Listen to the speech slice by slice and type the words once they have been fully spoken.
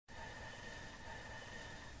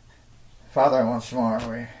Father, once more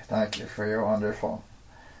we thank you for your wonderful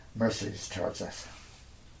mercies towards us.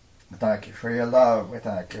 We thank you for your love. We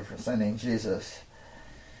thank you for sending Jesus.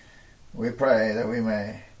 We pray that we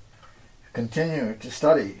may continue to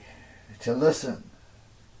study, to listen,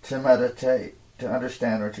 to meditate, to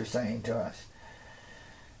understand what you're saying to us.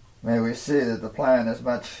 May we see that the plan is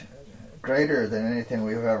much greater than anything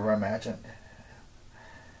we've ever imagined.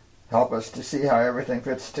 Help us to see how everything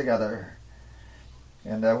fits together,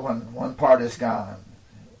 and that when one part is gone,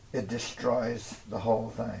 it destroys the whole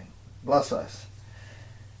thing. Bless us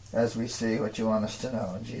as we see what you want us to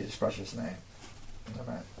know. In Jesus' precious name.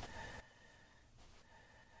 Amen.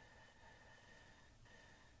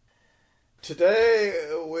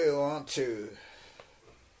 Today we want to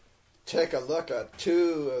take a look at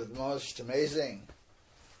two of the most amazing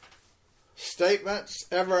statements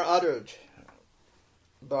ever uttered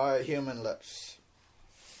by human lips.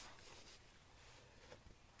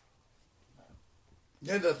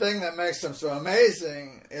 And the thing that makes them so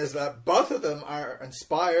amazing is that both of them are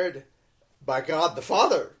inspired by God the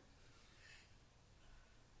Father.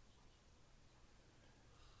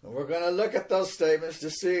 And we're going to look at those statements to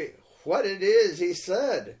see what it is he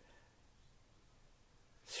said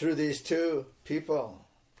through these two people.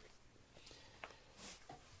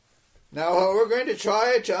 Now, what we're going to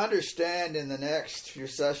try to understand in the next few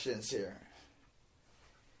sessions here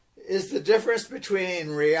is the difference between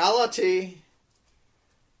reality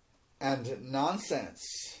and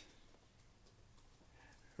nonsense.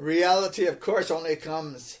 Reality, of course, only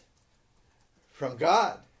comes from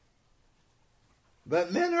God.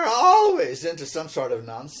 But men are always into some sort of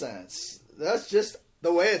nonsense. That's just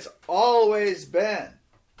the way it's always been.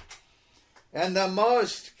 And the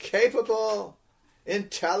most capable,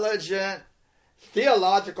 intelligent,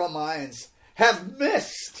 theological minds have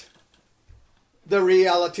missed the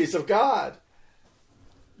realities of God.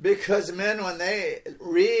 Because men, when they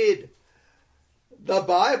read the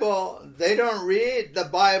Bible, they don't read the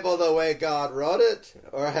Bible the way God wrote it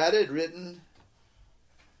or had it written.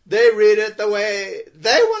 They read it the way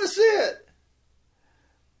they want to see it.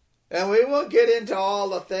 And we won't get into all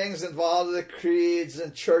the things involved with the creeds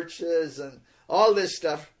and churches and all this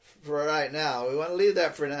stuff for right now. We want to leave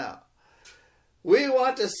that for now. We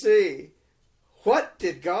want to see, what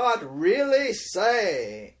did God really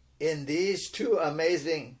say in these two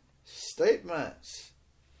amazing statements?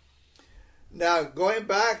 Now, going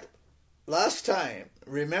back last time,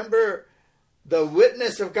 remember, the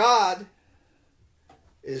witness of God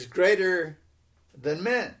is greater than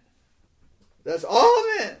men. That's all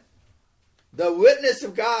men. The witness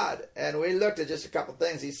of God. And we looked at just a couple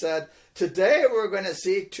things he said. Today we're going to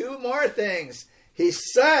see two more things he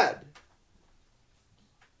said.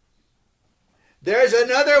 There's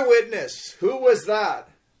another witness. Who was that?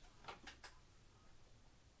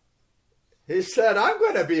 He said, I'm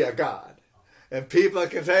going to be a God, and people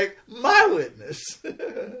can take my witness.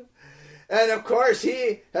 And of course,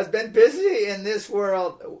 he has been busy in this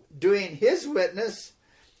world doing his witness,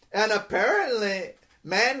 and apparently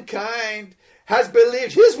mankind has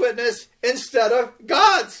believed his witness instead of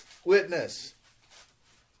God's witness.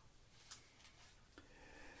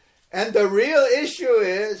 And the real issue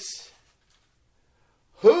is,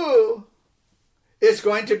 who is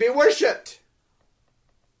going to be worshipped?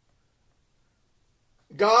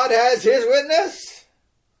 God has his witness,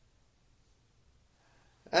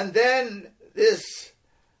 and then this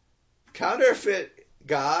counterfeit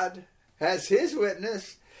God has his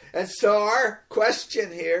witness. And so our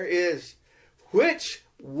question here is, which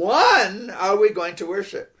one are we going to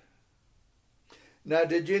worship? Now,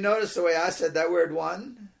 did you notice the way I said that word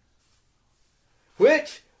one?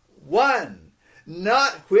 Which one?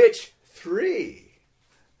 Not which three.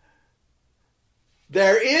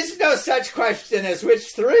 There is no such question as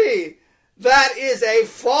which three. That is a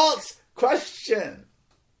false question.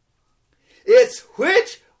 It's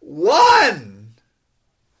which one?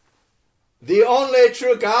 The only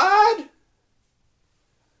true God?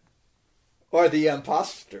 Or the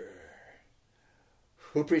impostor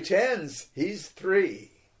who pretends he's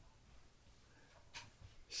three?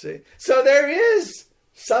 See? So there is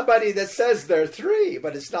somebody that says they're three,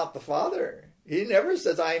 but it's not the Father. He never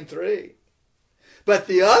says, I'm three. But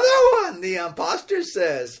the other one, the impostor,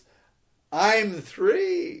 says, I'm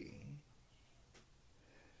three.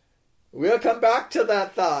 We'll come back to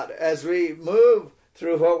that thought as we move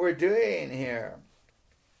through what we're doing here.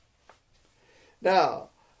 Now,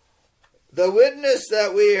 the witness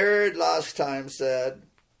that we heard last time said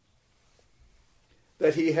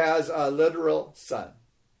that he has a literal son.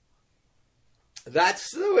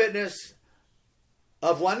 That's the witness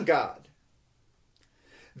of one God.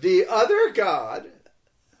 The other God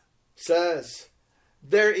says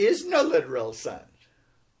there is no literal son.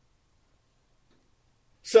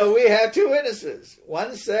 So we have two witnesses.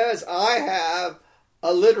 One says, I have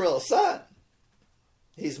a literal son.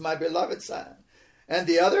 He's my beloved son. And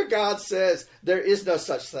the other God says, there is no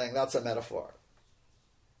such thing. That's a metaphor.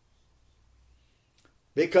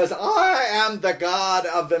 Because I am the God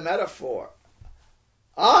of the metaphor.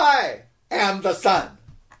 I am the Son.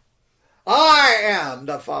 I am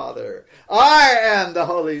the Father. I am the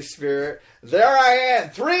Holy Spirit. There I am.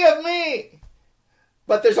 Three of me.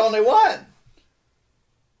 But there's only one.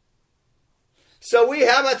 So we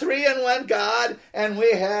have a three-in-one God, and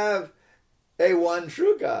we have a one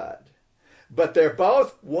true God. But they're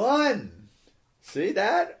both one. See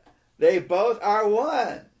that? They both are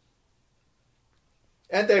one.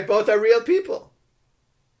 And they both are real people.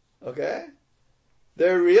 Okay?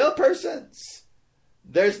 They're real persons.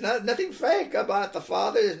 There's nothing fake about the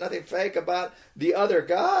Father. There's nothing fake about the other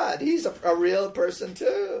God. He's a real person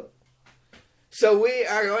too. So we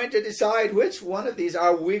are going to decide which one of these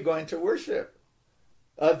are we going to worship,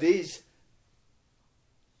 of these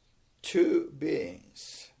two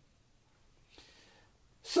beings.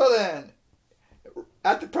 So then,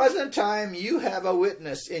 at the present time, you have a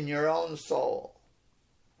witness in your own soul.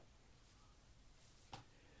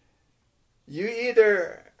 You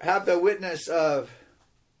either have the witness of,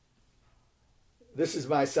 this is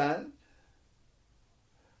my son,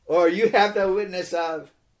 or you have the witness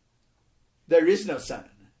of, there is no son.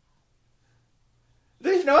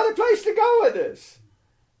 There's no other place to go with this.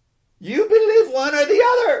 You believe one or the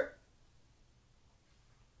other.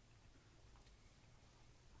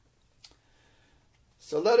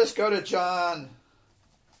 So let us go to John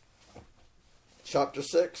chapter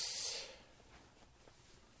 6.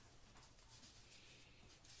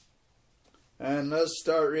 And let's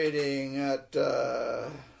start reading at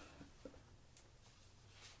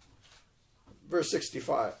verse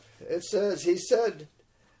 65. It says, He said,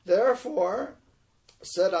 Therefore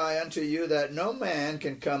said I unto you that no man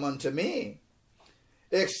can come unto me,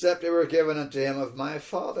 except it were given unto him of my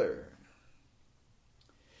Father.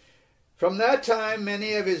 From that time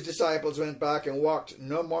many of his disciples went back and walked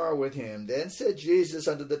no more with him. Then said Jesus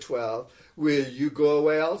unto the 12, Will you go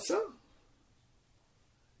away also?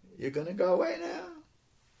 You're going to go away now?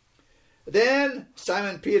 Then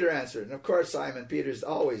Simon Peter answered. And of course Simon Peter's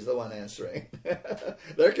always the one answering.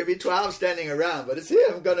 There could be 12 standing around, but it's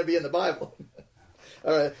him going to be in the Bible.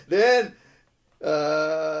 All right. Then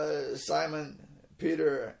Simon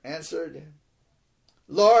Peter answered,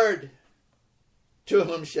 Lord, to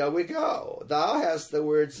whom shall we go? Thou hast the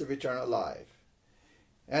words of eternal life.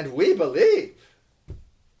 And we believe.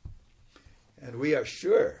 And we are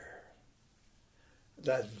sure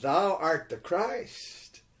that thou art the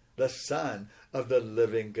Christ, the Son of the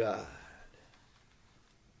living God.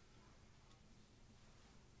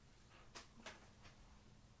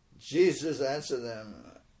 Jesus answered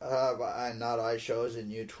them, Have I not chosen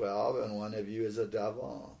you 12, and one of you is a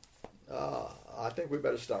devil? I think we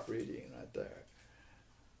better stop reading right there.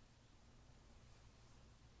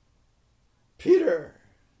 Peter,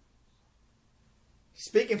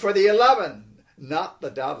 speaking for the 11, not the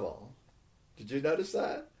devil. Did you notice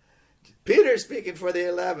that? Peter, speaking for the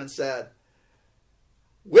 11, said,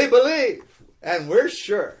 We believe, and we're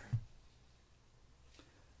sure.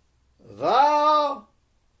 Thou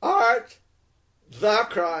art the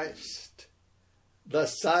Christ, the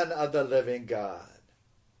Son of the living God.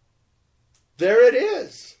 There it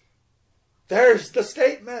is. There's the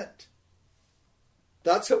statement.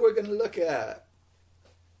 That's what we're going to look at.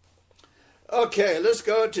 Okay, let's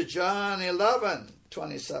go to John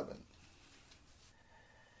 11:27.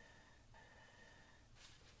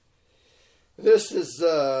 This is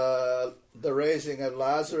the raising of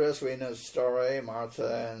Lazarus. We know the story,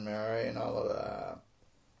 Martha and Mary and all of that.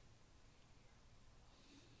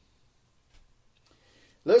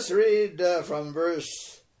 Let's read from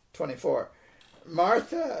verse 24.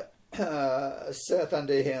 Martha saith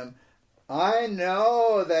unto him, I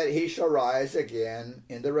know that he shall rise again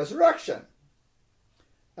in the resurrection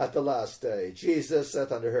at the last day. Jesus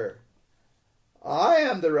saith unto her, I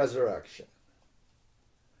am the resurrection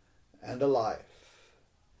and the life.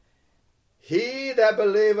 He that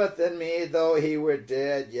believeth in me, though he were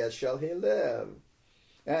dead, yet shall he live.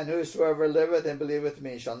 And whosoever liveth and believeth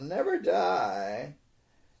me shall never die.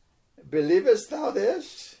 Believest thou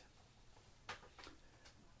this?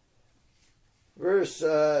 Verse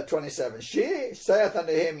 27. She saith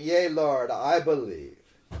unto him, Yea, Lord, I believe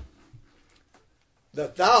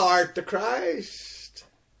that thou art the Christ,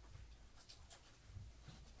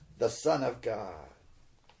 the Son of God,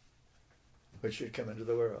 which should come into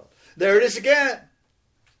the world. There it is again.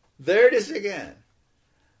 There it is again.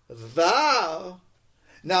 Thou.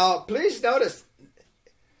 Now, please notice,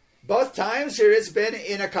 both times here it's been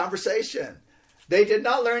in a conversation. They did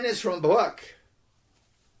not learn this from a book.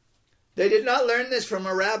 They did not learn this from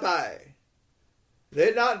a rabbi.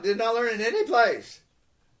 They did not learn it in any place.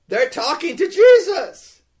 They're talking to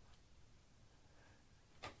Jesus.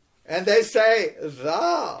 And they say,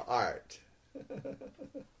 thou art.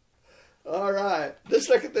 All right. Let's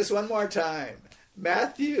look at this one more time.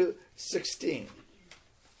 Matthew 16.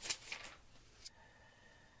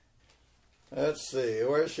 Let's see.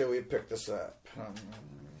 Where should we pick this up?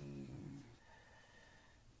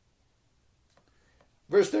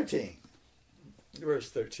 Verse 13. Verse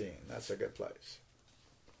 13. That's a good place.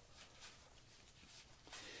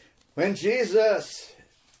 When Jesus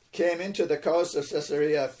came into the coast of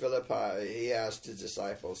Caesarea Philippi, he asked his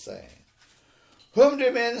disciples, saying, Whom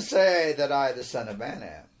do men say that I, the Son of Man,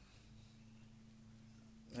 am?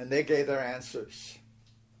 And they gave their answers.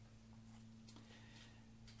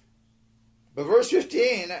 But verse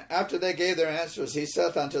 15, after they gave their answers, he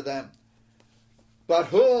saith unto them, But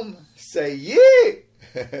whom say ye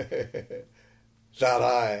that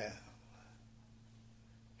I am?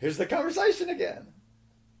 Here's the conversation again.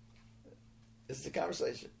 This is the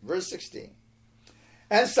conversation. Verse 16.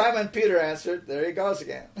 And Simon Peter answered, there he goes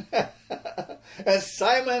again. And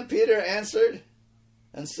Simon Peter answered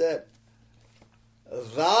and said,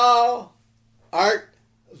 Thou art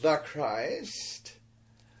the Christ,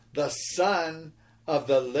 the Son of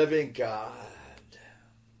the living God.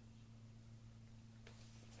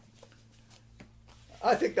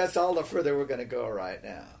 I think that's all the further we're going to go right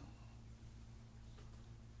now.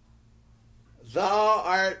 Thou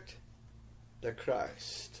art the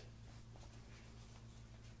Christ,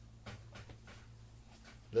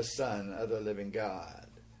 the Son of the living God.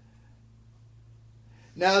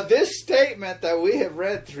 Now, this statement that we have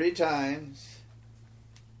read 3 times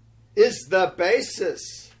is the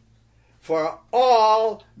basis for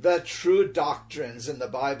all the true doctrines in the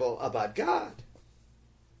Bible about God.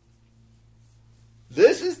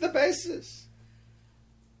 This is the basis.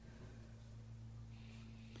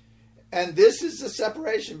 And this is the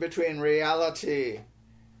separation between reality,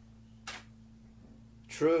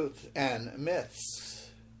 truth, and myths.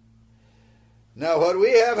 Now, what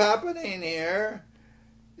we have happening here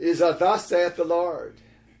is a thus saith the Lord.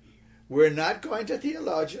 We're not going to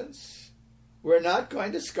theologians. We're not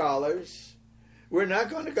going to scholars. We're not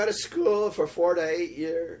going to go to school for 4 to 8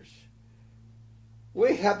 years.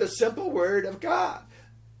 We have the simple word of God.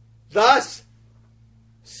 Thus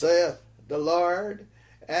saith the Lord.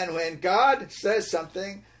 And when God says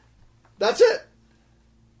something, that's it.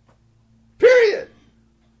 Period.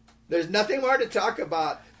 There's nothing more to talk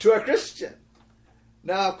about to a Christian.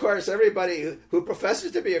 Now, of course, everybody who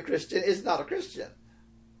professes to be a Christian is not a Christian.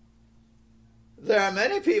 There are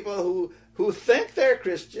many people who think they're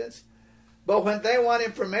Christians, but when they want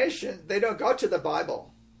information, they don't go to the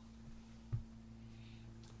Bible.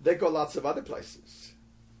 They go lots of other places.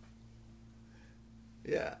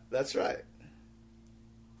 Yeah, that's right.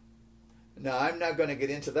 Now, I'm not going to get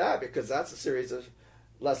into that because that's a series of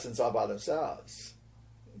lessons all by themselves.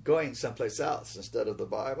 Going someplace else instead of the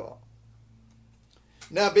Bible.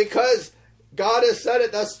 Now, because God has said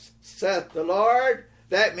it, thus saith the Lord,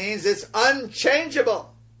 that means it's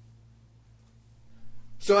unchangeable.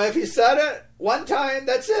 So if he said it one time,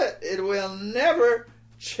 that's it. It will never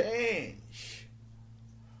change.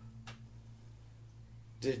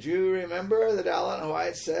 Did you remember that Ellen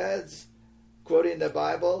White says, quoting the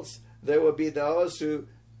Bibles, there will be those who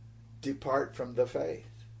depart from the faith.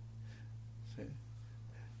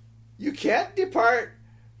 You can't depart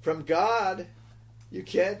from God. You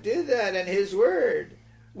can't do that in His Word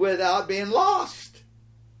without being lost.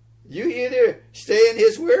 You either stay in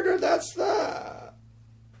His Word or that's that.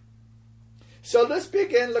 So let's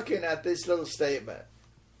begin looking at this little statement.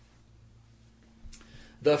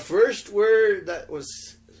 The first word that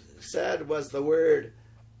was said was the word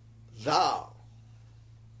thou.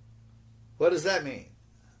 What does that mean?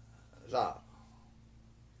 Thou.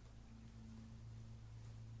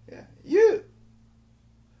 Yeah, you.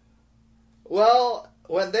 Well,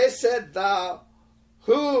 when they said thou,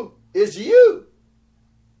 who is you?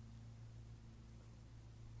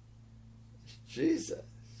 Jesus.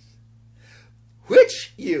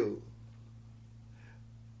 Which you?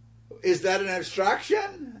 Is that an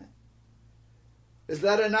abstraction? Is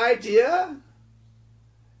that an idea?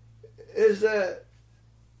 Is that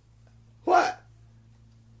what?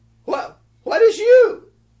 What is you?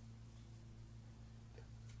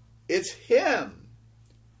 It's Him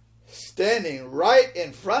standing right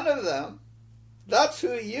in front of them. That's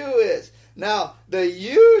who you is. Now, the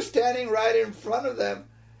you standing right in front of them,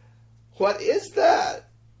 what is that?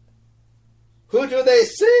 Who do they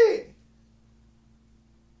see?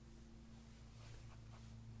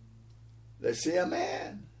 They see a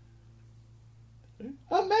man.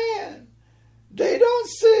 A man. They don't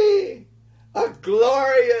see a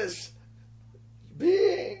glorious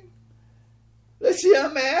being. They see a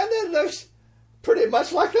man that looks pretty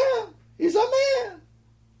much like them. He's a man.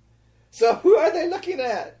 So who are they looking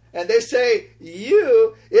at? And they say,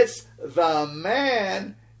 you, it's the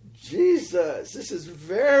man, Jesus. This is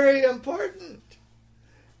very important.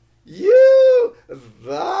 You,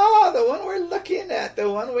 the one we're looking at, the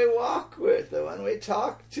one we walk with, the one we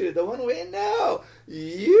talk to, the one we know.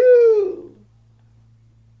 You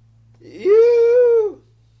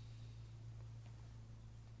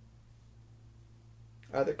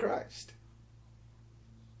are the Christ.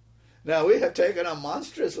 Now we have taken a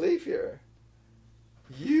monstrous leap here.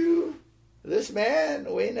 You, this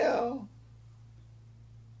man we know,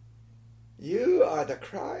 you are the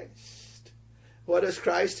Christ. What does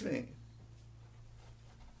Christ mean?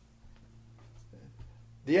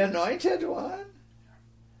 The anointed one?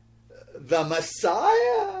 The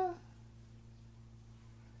Messiah?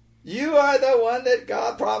 You are the one that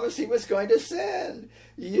God promised he was going to send.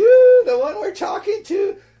 You, the one we're talking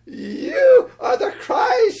to, you are the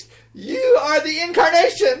Christ. You are the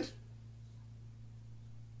incarnation.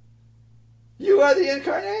 You are the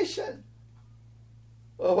incarnation.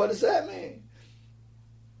 Well, what does that mean?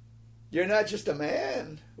 You're not just a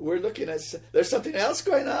man. We're looking at, there's something else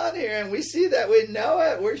going on here, and we see that, we know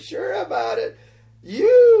it, we're sure about it.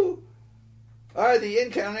 You are the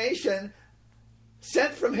incarnation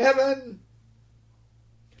sent from heaven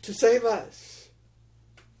to save us.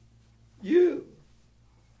 You.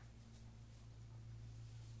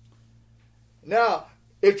 Now,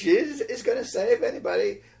 if Jesus is going to save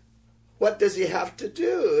anybody, what does he have to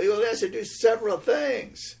do? He will have to do several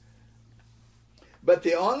things. But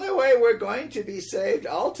the only way we're going to be saved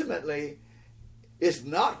ultimately is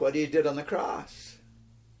not what he did on the cross.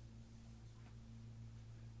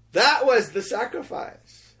 That was the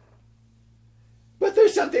sacrifice. But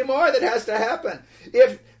there's something more that has to happen.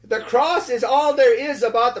 If the cross is all there is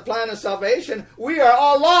about the plan of salvation, we are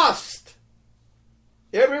all lost.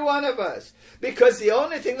 Every one of us. Because the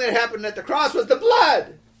only thing that happened at the cross was the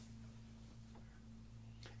blood.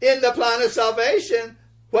 In the plan of salvation,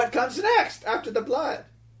 what comes next after the blood?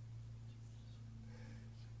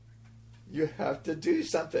 You have to do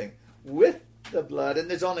something with the blood. And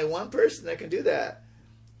there's only one person that can do that.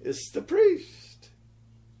 It's the priest.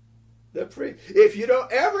 The priest. If you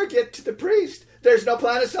don't ever get to the priest, there's no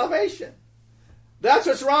plan of salvation. That's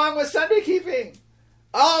what's wrong with Sunday keeping.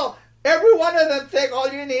 Every one of them think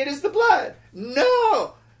all you need is the blood.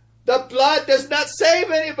 No! The blood does not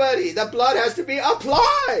save anybody. The blood has to be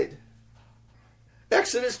applied.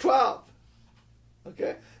 Exodus 12.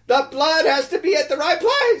 Okay? The blood has to be at the right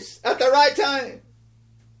place, at the right time.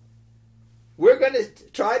 We're going to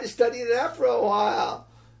try to study that for a while.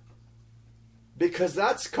 Because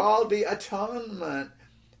that's called the atonement.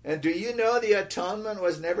 And do you know the atonement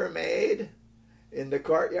was never made in the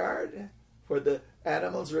courtyard where the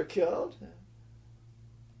animals were killed?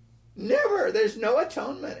 Never. There's no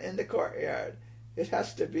atonement in the courtyard. It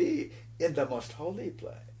has to be in the most holy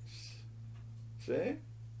place. See?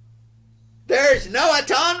 There's no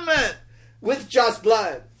atonement with just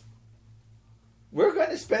blood. We're going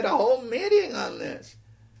to spend a whole meeting on this.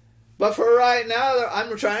 But for right now,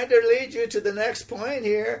 I'm trying to lead you to the next point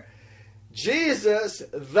here. Jesus,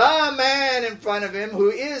 the man in front of him, who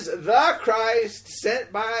is the Christ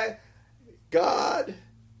sent by God,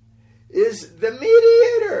 is the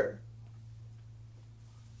mediator.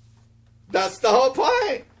 That's the whole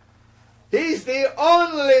point. He's the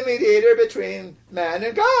only mediator between man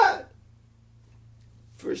and God.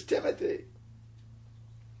 1 Timothy.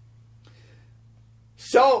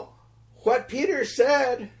 So, what Peter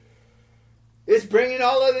said is bringing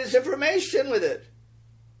all of this information with it.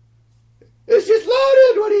 It's just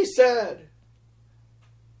loaded what he said.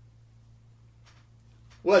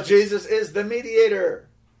 Well, Jesus is the mediator.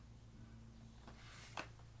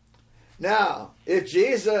 Now, if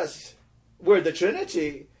Jesus were the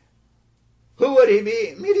Trinity, who would he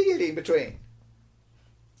be mediating between?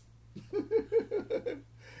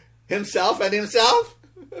 Himself and himself?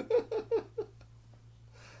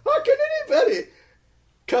 How can anybody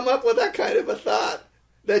come up with that kind of a thought,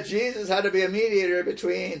 that Jesus had to be a mediator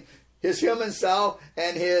between his human self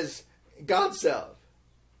and his God self?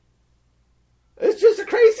 It's just a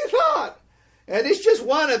crazy thought. And it's just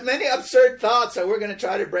one of many absurd thoughts that we're going to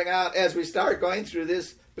try to bring out as we start going through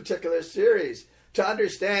this particular series to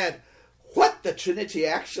understand what the Trinity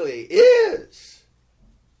actually is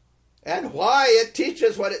and why it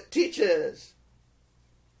teaches what it teaches.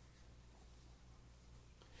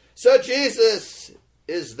 So Jesus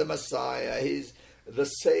is the Messiah. He's the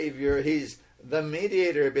Savior. He's the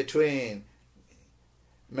mediator between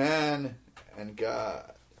man and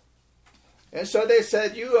God. And so they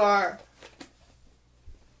said, you are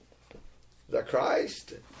the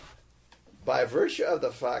Christ by virtue of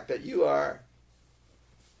the fact that you are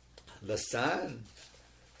the Son.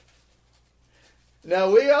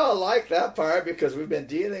 Now, we all like that part because we've been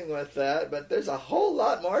dealing with that, but there's a whole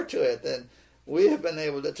lot more to it than we have been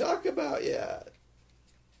able to talk about yet.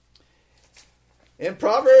 In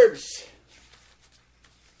Proverbs,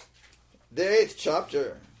 the 8th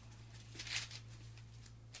chapter,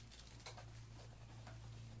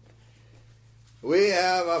 we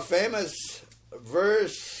have a famous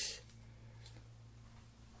verse.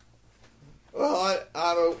 Well,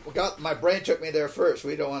 my brain took me there first.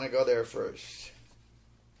 We don't want to go there first.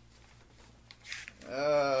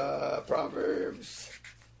 Proverbs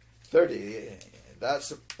 30.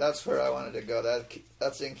 That's where I wanted to go.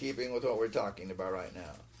 That's in keeping with what we're talking about right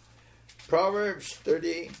now. Proverbs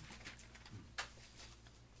 30.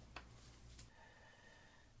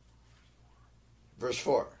 Verse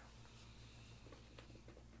 4.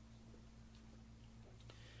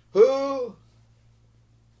 Who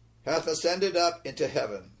hath ascended up into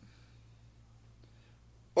heaven,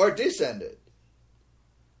 or descended?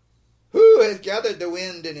 Who hath gathered the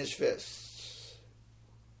wind in his fists?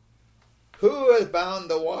 Who hath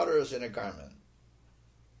bound the waters in a garment?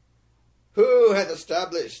 Who hath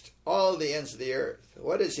established all the ends of the earth?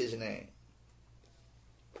 What is his name?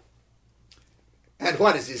 And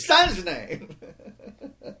what is his son's name?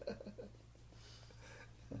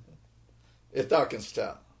 If thou canst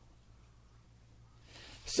tell.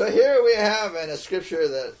 So here we have in a scripture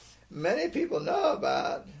that many people know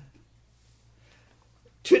about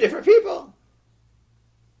two different people.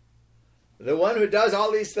 The one who does all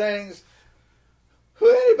these things, who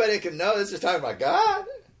anybody can know this is talking about God.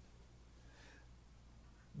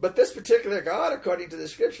 But this particular God, according to the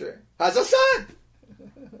scripture, has a son.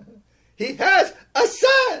 He has a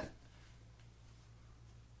son.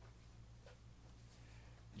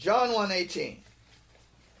 John 1:18.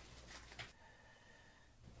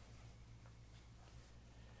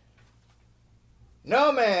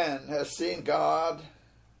 No man has seen God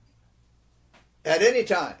at any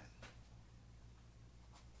time.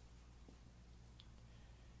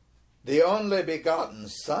 The only begotten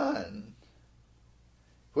Son,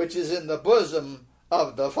 which is in the bosom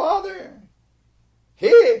of the Father,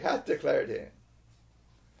 he hath declared him.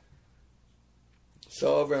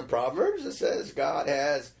 So over in Proverbs it says God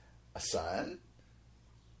has a son.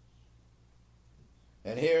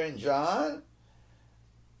 And here in John,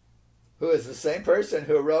 who is the same person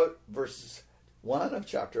who wrote verse 1 of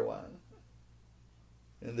chapter 1.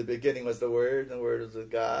 In the beginning was the Word, and the Word was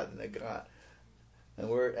with God, and the God, and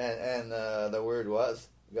the Word was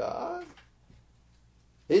God.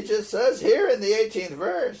 He just says here in the 18th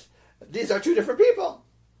verse, these are two different people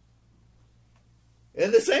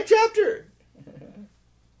in the same chapter.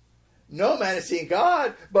 No man has seen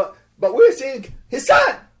God, but we're seeing his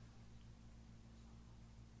son.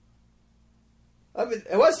 I mean,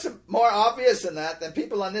 what's more obvious than that than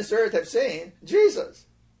people on this earth have seen Jesus?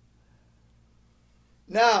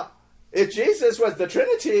 Now, if Jesus was the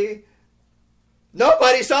Trinity,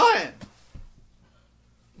 nobody saw him.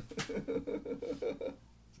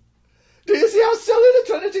 Do you see how silly the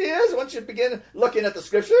Trinity is once you begin looking at the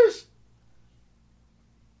scriptures?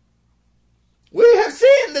 We have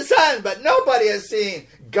seen the Son, but nobody has seen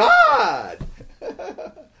God.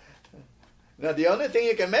 Now, the only thing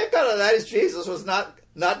you can make out of that is Jesus was not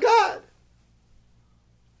God.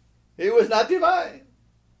 He was not divine.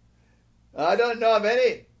 I don't know of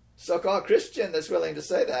any so-called Christian that's willing to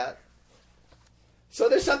say that. So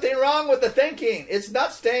there's something wrong with the thinking. It's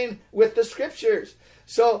not staying with the scriptures.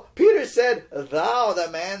 So Peter said, thou,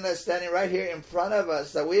 the man that's standing right here in front of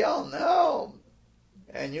us, that we all know,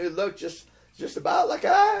 and you look just about like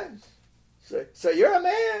us. So you're a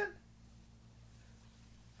man.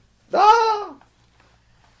 Thou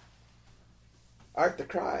art the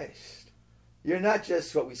Christ. You're not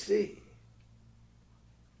just what we see.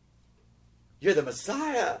 You're the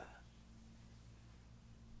Messiah.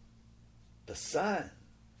 The Son.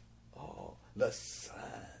 Oh, the Son.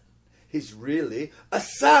 He's really a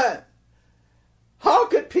son. How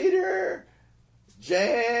could Peter,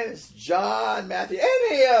 James, John, Matthew,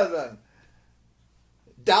 any of them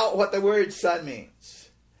doubt what the word son means?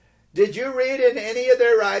 Did you read in any of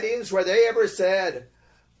their writings where they ever said,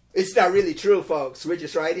 It's not really true, folks. We're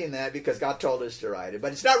just writing that because God told us to write it.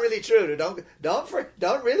 But it's not really true. Don't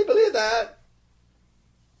really believe that.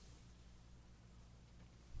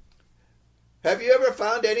 Have you ever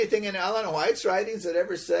found anything in Ellen White's writings that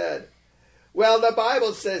ever said, well, the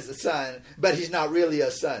Bible says the Son, but he's not really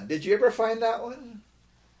a son? Did you ever find that one?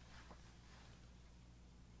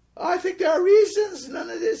 I think there are reasons none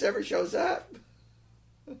of this ever shows up.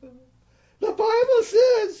 The Bible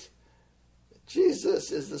says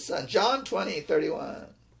Jesus is the Son. John 20:31.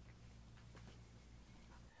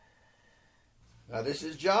 Now this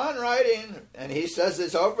is John writing, and he says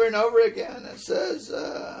this over and over again. It says,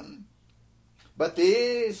 but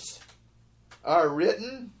these are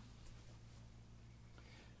written,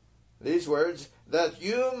 these words, that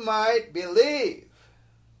you might believe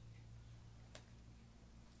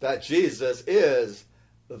that Jesus is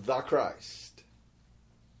the Christ.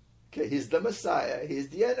 Okay, he's the Messiah. He's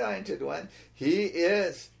the anointed one. He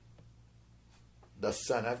is the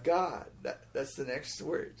Son of God. That's the next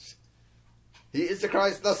words. He is the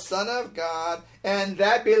Christ, the Son of God, and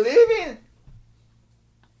that believing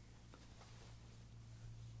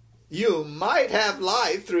you might have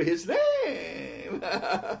life through his name.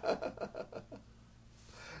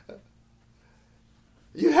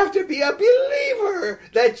 You have to be a believer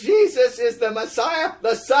that Jesus is the Messiah,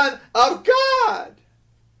 the Son of God.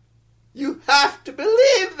 You have to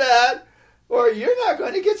believe that, or you're not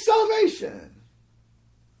going to get salvation.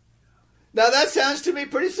 Now that sounds to me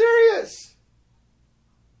pretty serious.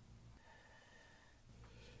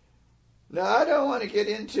 Now I don't want to get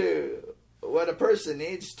into what a person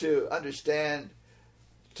needs to understand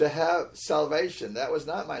to have salvation. That was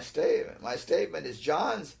not my statement. My statement is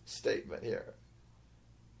John's statement here.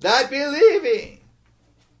 That believing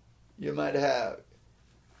you might have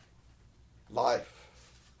life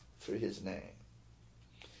through his name.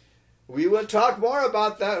 We will talk more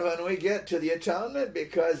about that when we get to the atonement,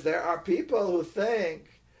 because there are people who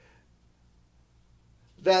think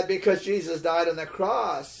that because Jesus died on the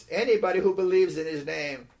cross, anybody who believes in his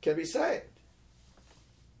name can be saved.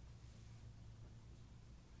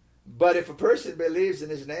 But if a person believes in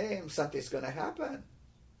his name, something's going to happen,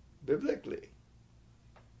 biblically.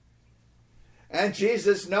 And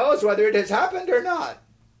Jesus knows whether it has happened or not.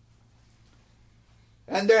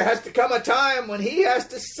 And there has to come a time when he has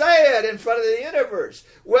to say it in front of the universe,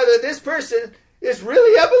 whether this person is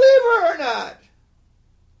really a believer or not.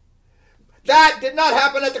 That did not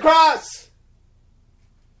happen at the cross.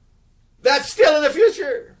 That's still in the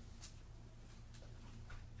future.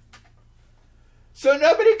 So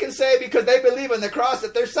nobody can say because they believe in the cross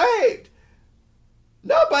that they're saved.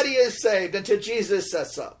 Nobody is saved until Jesus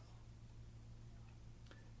says so.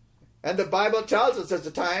 And the Bible tells us there's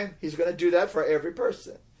a time he's going to do that for every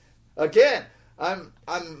person. Again, I'm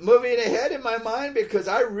moving ahead in my mind because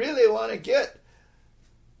I really want to get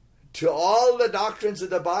to all the doctrines of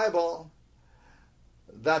the Bible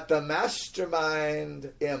that the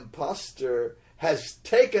mastermind impostor has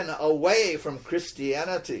taken away from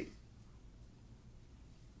Christianity.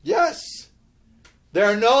 Yes,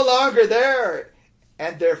 they're no longer there,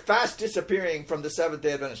 and they're fast disappearing from the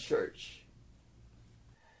Seventh-day Adventist Church.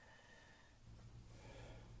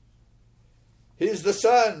 He's the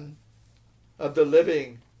Son of the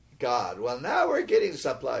living God. Well, now we're getting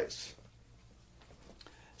someplace.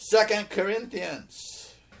 2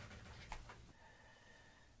 Corinthians,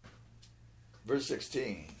 verse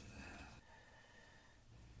 16.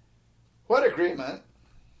 What agreement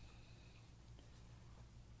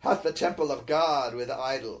hath the temple of God with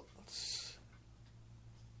idols?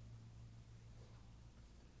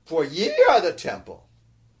 For ye are the temple.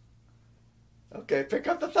 Okay, pick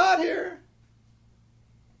up the thought here.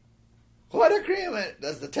 What agreement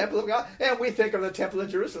does the temple of God? And we think of the temple in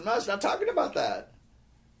Jerusalem. No, it's not talking about that.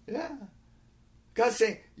 Yeah. God's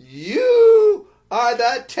saying, you are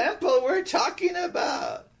the temple we're talking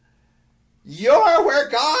about. You're where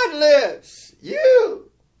God lives. You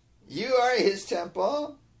are his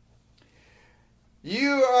temple.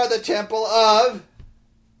 You are the temple of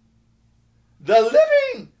the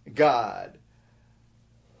living God.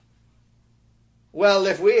 Well,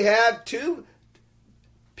 if we have two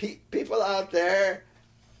people out there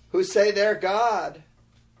who say they're God,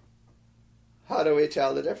 how do we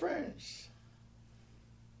tell the difference?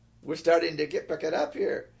 We're starting to pick it up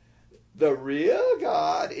here. The real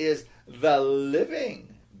God is the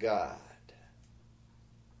living God.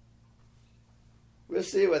 We'll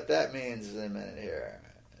see what that means in a minute here.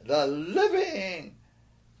 The living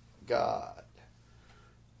God.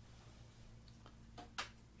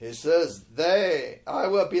 He says, I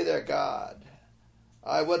will be their God,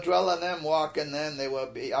 I will dwell in them, walk in them. I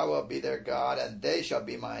will be their God, and they shall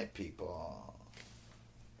be my people.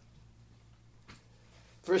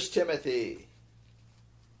 1 Timothy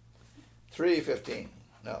 3:15.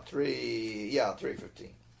 No,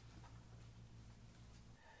 3:15.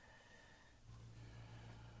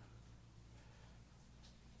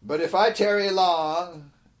 But if I tarry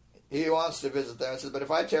long, he wants to visit them. It says, but if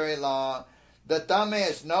I tarry long, that thou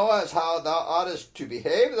mayest know us how thou oughtest to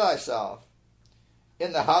behave thyself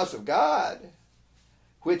in the house of God,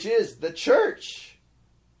 which is the church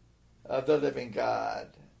of the living God,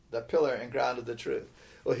 the pillar and ground of the truth.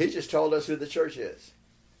 Well, he just told us who the church is.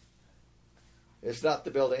 It's not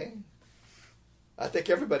the building. I think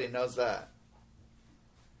everybody knows that.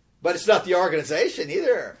 But it's not the organization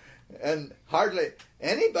either. And hardly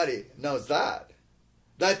anybody knows that.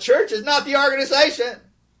 The church is not the organization.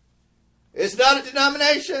 It's not a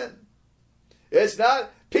denomination. It's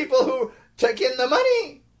not people who take in the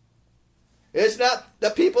money. It's not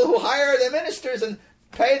the people who hire the ministers and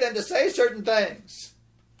pay them to say certain things.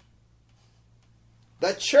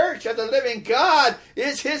 The church of the living God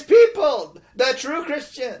is his people, the true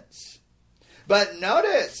Christians. But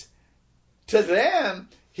notice, to them,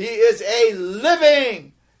 he is a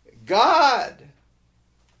living God.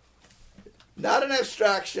 Not an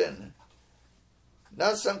abstraction.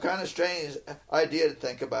 Not some kind of strange idea to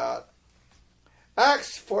think about.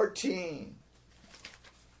 Acts 14,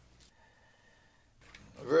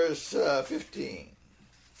 verse 15.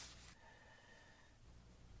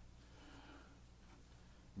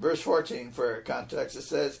 Verse 14 for context, it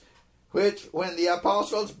says, which when the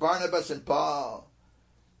apostles Barnabas and Paul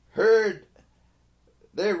heard,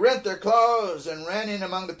 they rent their clothes and ran in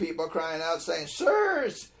among the people, crying out, saying,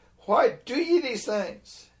 Sirs, why do ye these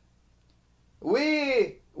things?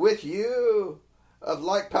 We with you of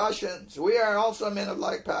like passions. We are also men of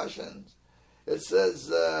like passions. It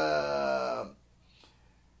says,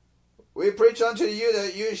 we preach unto you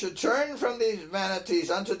that you should turn from these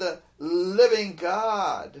vanities unto the living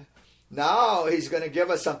God. Now he's going to give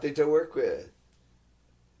us something to work with.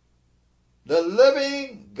 The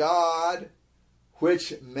living God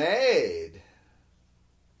which made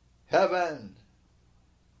heaven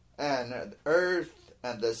and earth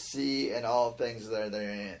and the sea and all things that are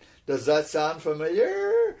therein. Does that sound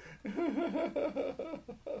familiar?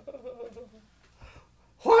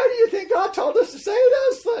 Why do you think God told us to say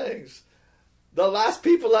those things? The last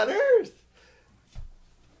people on earth.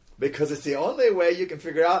 Because it's the only way you can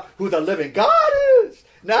figure out who the living God is.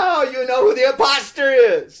 Now you know who the imposter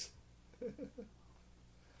is.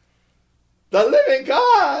 The living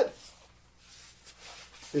God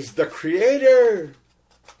is the Creator.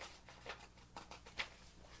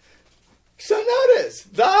 So notice,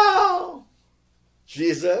 thou,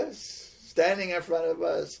 Jesus, standing in front of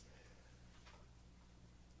us,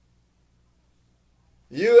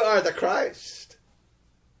 you are the Christ,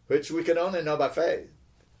 which we can only know by faith.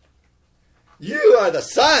 You are the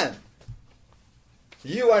Son.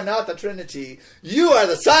 You are not the Trinity. You are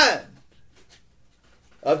the Son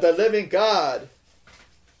of the living God,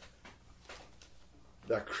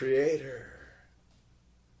 the Creator.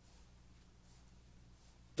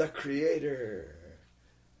 The Creator.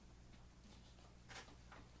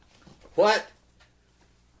 What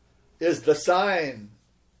is the sign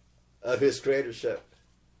of his creatorship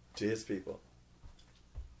to his people?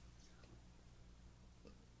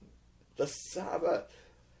 The Sabbath.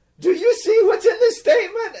 Do you see what's in this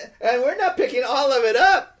statement? And we're not picking all of it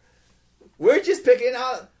up. We're just picking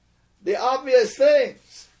out the obvious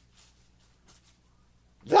things.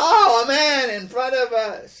 Thou, a man in front of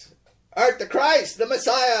us, art the Christ, the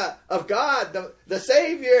Messiah of God, the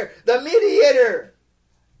Savior, the mediator.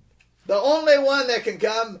 The only one that can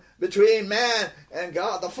come between man and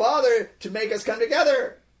God, the Father, to make us come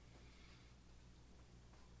together.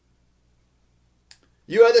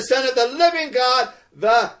 You are the Son of the living God,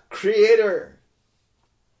 the Creator.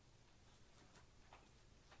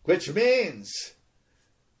 Which means,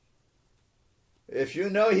 if you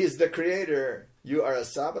know he's the Creator, you are a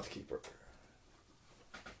Sabbath keeper.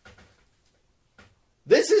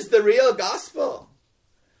 This is the real gospel.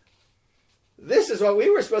 This is what we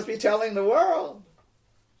were supposed to be telling the world.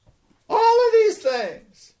 All of these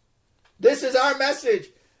things. This is our message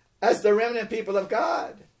as the remnant people of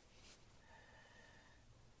God.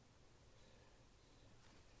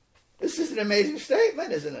 This is an amazing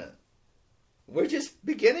statement, isn't it? We're just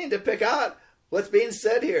beginning to pick out what's being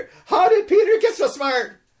said here. How did Peter get so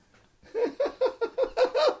smart?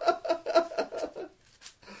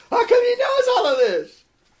 How come he knows all of this?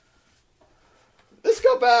 Let's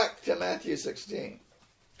go back to Matthew 16.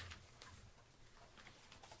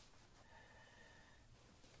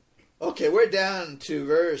 Okay, we're down to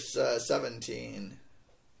verse 17.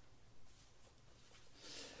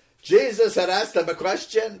 Jesus had asked them a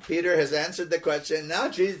question. Peter has answered the question. Now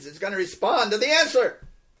Jesus is going to respond to the answer.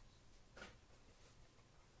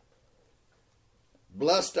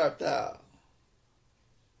 Blessed art thou,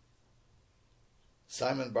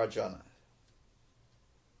 Simon Bar-Jonah,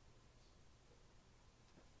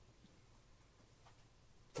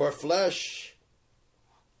 for flesh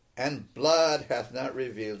and blood hath not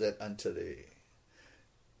revealed it unto thee.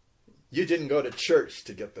 You didn't go to church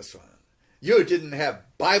to get this one. You didn't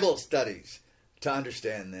have Bible studies to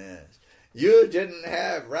understand this. You didn't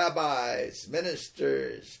have rabbis,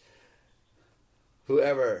 ministers,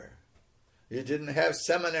 whoever. You didn't have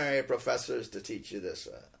seminary professors to teach you this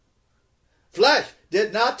one. Flesh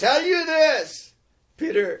did not tell you this,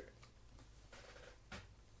 Peter.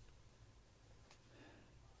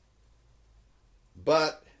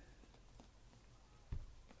 But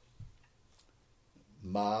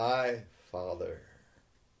my Father,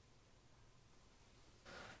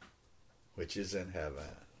 which is in heaven.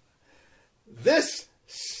 This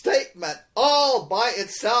statement all by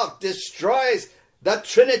itself destroys the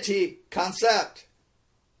Trinity concept.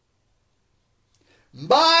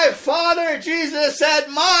 My Father, Jesus said,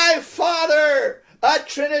 my Father. A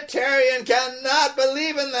Trinitarian cannot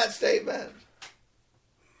believe in that statement.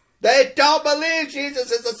 They don't believe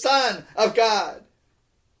Jesus is the Son of God.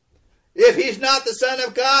 If he's not the Son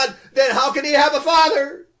of God, then how can he have a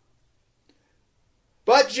Father?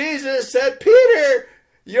 But Jesus said, Peter,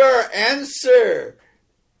 your answer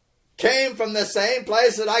came from the same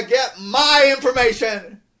place that I get my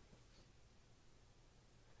information.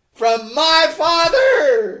 From my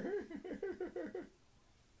Father.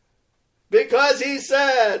 Because he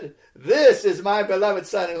said, this is my beloved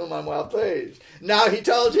Son in whom I'm well pleased. Now he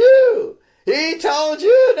told you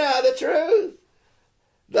now the truth.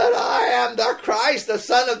 That I am the Christ, the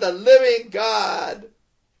Son of the living God.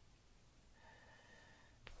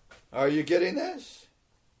 Are you getting this?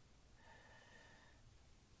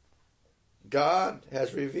 God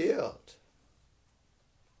has revealed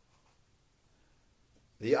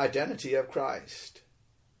the identity of Christ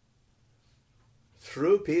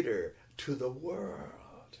through Peter to the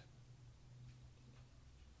world.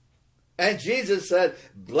 And Jesus said,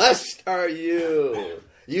 blessed are you.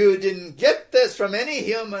 You didn't get this from any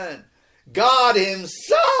human. God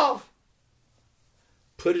himself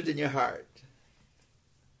put it in your heart.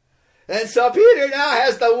 And so Peter now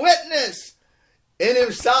has the witness in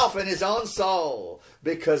himself and his own soul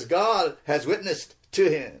because God has witnessed to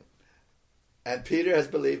him. And Peter has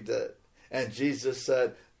believed it. And Jesus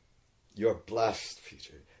said, you're blessed,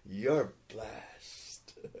 Peter. You're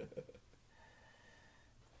blessed.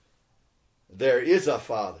 There is a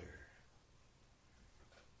Father.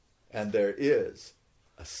 And there is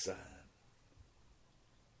a Son.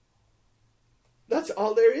 That's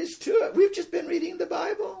all there is to it. We've just been reading the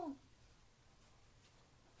Bible.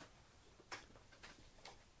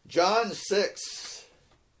 John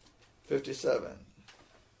 6:57.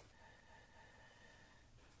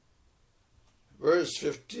 Verse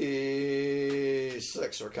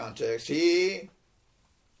 56 for context. He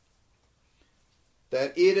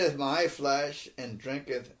that eateth my flesh and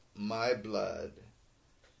drinketh my blood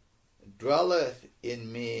dwelleth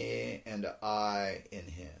in me, and I in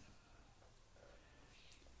him.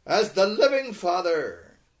 As the living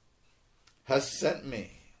Father has sent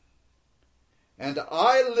me, and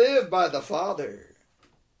I live by the Father,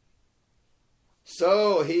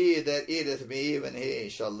 so he that eateth me, even he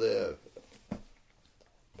shall live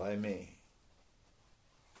by me.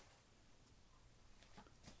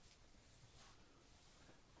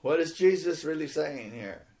 What is Jesus really saying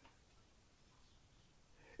here?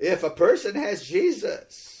 If a person has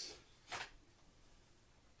Jesus,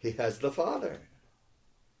 he has the Father.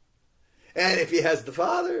 And if he has the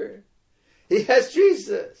Father, he has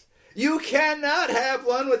Jesus. You cannot have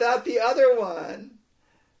one without the other one.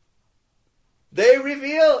 They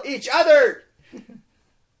reveal each other.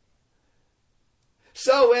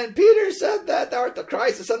 So when Peter said that thou art the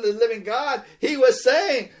Christ, the Son of the living God, he was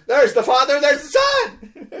saying, there's the Father, there's the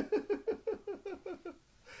Son.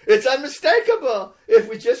 It's unmistakable if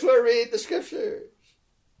we just will read the Scriptures.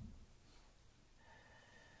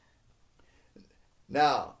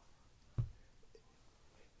 Now,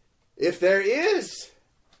 if there is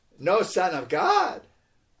no Son of God,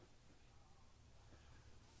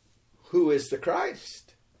 who is the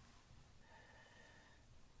Christ?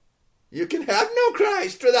 You can have no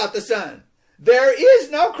Christ without the Son. There is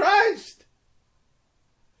no Christ.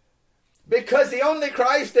 Because the only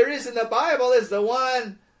Christ there is in the Bible is the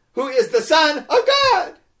one who is the Son of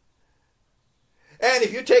God. And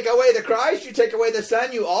if you take away the Christ, you take away the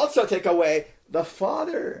Son, you also take away the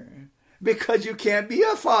Father. Because you can't be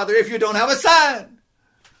a father if you don't have a son.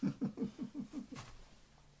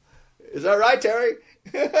 Is that right, Terry?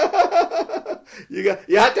 You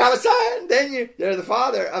have to have a son, then you're the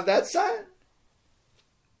father of that son.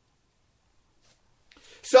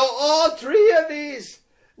 So all three of these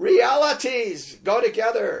realities go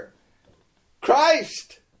together.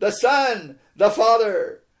 Christ, the Son, the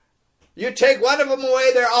Father. You take one of them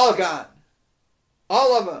away, they're all gone.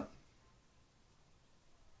 All of them.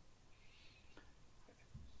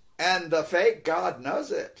 And the fake God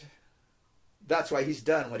knows it. That's why he's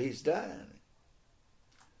done what he's done.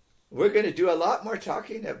 We're going to do a lot more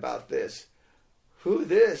talking about this. Who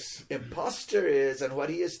this imposter is and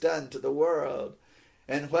what he has done to the world.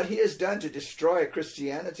 And what he has done to destroy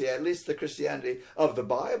Christianity, at least the Christianity of the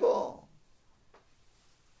Bible.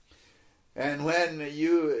 And when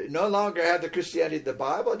you no longer have the Christianity of the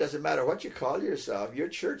Bible, it doesn't matter what you call yourself. Your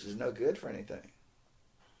church is no good for anything.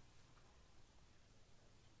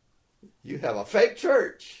 You have a fake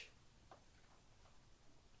church.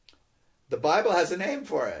 The Bible has a name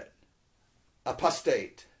for it.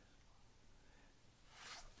 Apostate.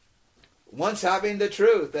 Once having the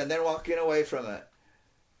truth and then walking away from it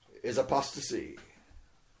is apostasy.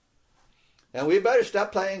 And we better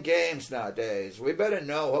stop playing games nowadays. We better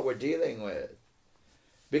know what we're dealing with.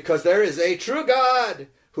 Because there is a true God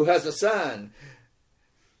who has a son.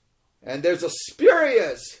 And there's a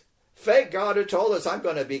spurious fake God who told us, I'm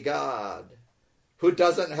going to be God, who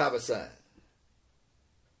doesn't have a son.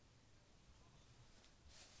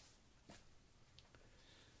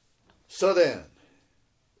 So then,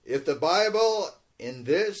 if the Bible in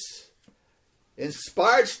this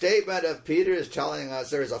inspired statement of Peter is telling us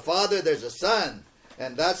there's a Father, there's a Son,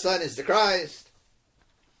 and that Son is the Christ,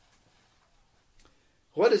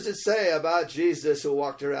 what does it say about Jesus who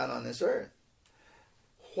walked around on this earth?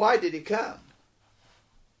 Why did he come?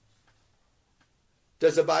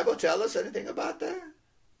 Does the Bible tell us anything about that?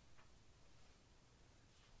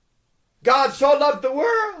 God so loved the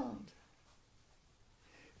world.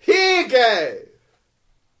 He gave.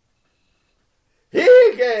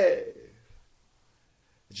 He gave.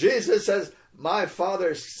 Jesus says, my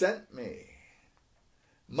Father sent me.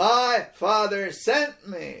 My Father sent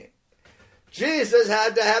me. Jesus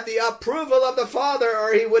had to have the approval of the Father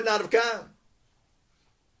or he would not have come.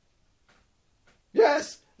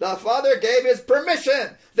 Yes, the Father gave his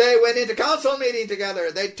permission. They went into council meeting together.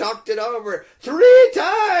 They talked it over 3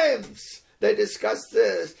 times. They discussed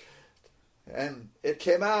this. And it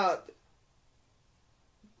came out,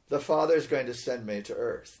 the Father's going to send me to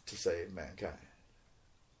earth to save mankind.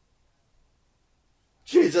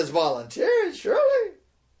 Jesus volunteered, surely.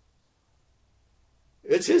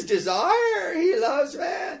 It's his desire. He loves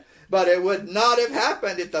man. But it would not have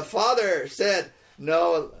happened if the Father said,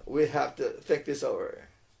 no, we have to think this over.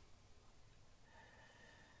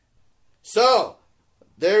 So,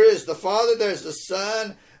 there is the Father, there's the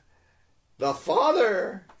Son. The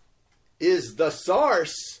Father is the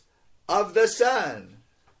source of the Son.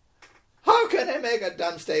 How can I make a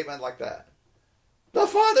dumb statement like that? The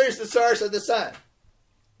Father is the source of the Son.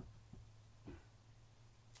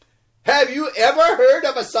 Have you ever heard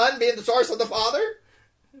of a son being the source of the Father?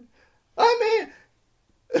 I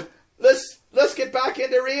mean, let's get back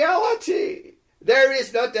into reality. There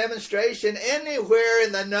is no demonstration anywhere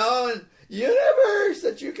in the known universe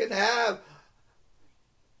that you can have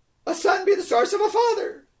a son be the source of a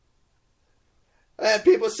father. And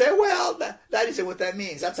people say, well, that isn't what that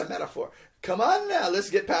means. That's a metaphor. Come on now, let's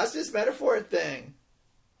get past this metaphor thing.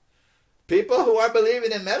 People who are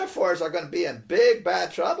believing in metaphors are going to be in big,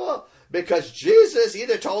 bad trouble because Jesus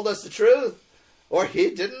either told us the truth or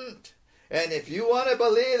he didn't. And if you want to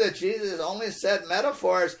believe that Jesus only said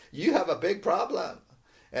metaphors, you have a big problem.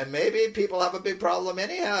 And maybe people have a big problem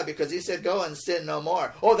anyhow because he said, go and sin no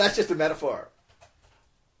more. Oh, that's just a metaphor.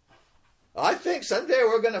 I think someday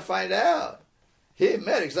we're going to find out. He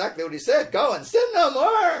meant exactly what he said. Go and sin no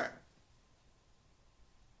more.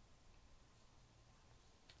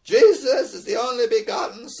 Jesus is the only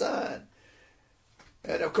begotten Son.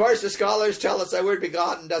 And of course the scholars tell us that word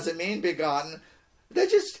begotten doesn't mean begotten. They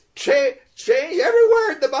just change every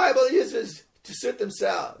word the Bible uses to suit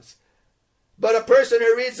themselves. But a person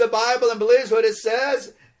who reads the Bible and believes what it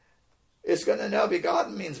says is going to know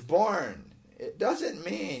begotten means born. It doesn't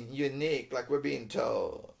mean unique like we're being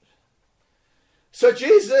told. So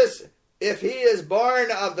Jesus, if he is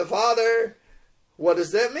born of the Father, what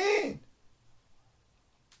does that mean?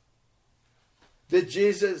 Did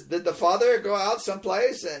the Father go out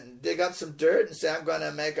someplace and dig up some dirt and say, I'm going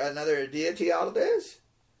to make another deity out of this?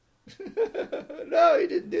 No, he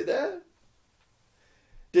didn't do that.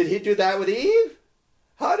 Did he do that with Eve?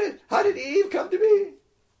 How did Eve come to be?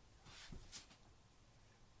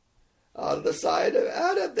 Out of the side of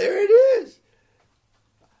Adam, there it is.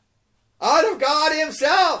 Out of God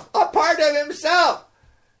himself, a part of himself,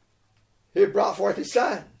 he brought forth his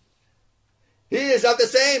son. He is of the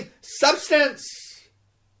same substance.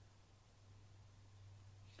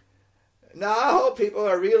 Now, I hope people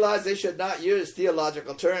realize they should not use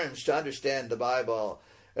theological terms to understand the Bible.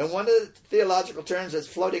 And one of the theological terms that's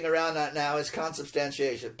floating around now is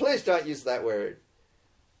consubstantiation. Please don't use that word.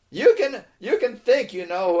 You can think you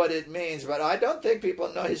know what it means, but I don't think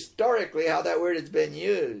people know historically how that word has been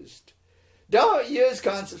used. Don't use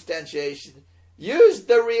consubstantiation. Use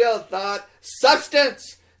the real thought,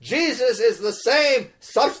 substance. Jesus is the same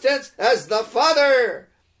substance as the Father.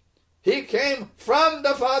 He came from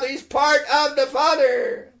the Father. He's part of the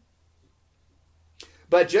Father.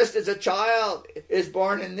 But just as a child is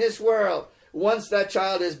born in this world, once that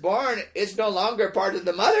child is born, it's no longer part of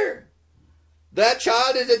the mother. That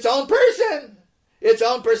child is its own person, its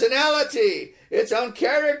own personality, its own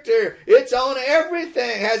character, its own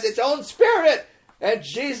everything, has its own spirit. And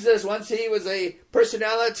Jesus, once he was a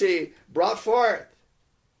personality brought forth,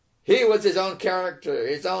 he was his own character,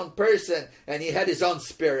 his own person, and he had his own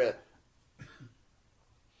spirit.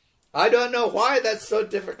 I don't know why that's so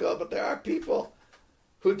difficult, but there are people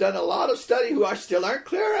who've done a lot of study who still aren't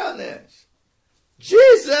clear on this.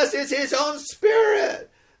 Jesus is his own spirit.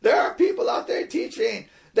 There are people out there teaching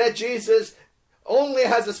that Jesus only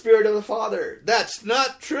has the Spirit of the Father. That's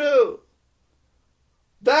not true.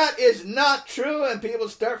 That is not true, and people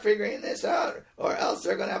start figuring this out, or else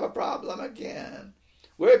they're going to have a problem again.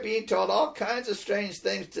 We're being told all kinds of strange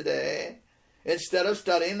things today instead of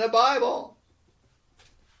studying the Bible.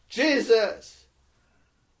 Jesus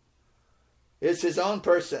is his own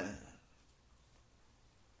person.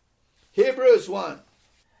 Hebrews 1.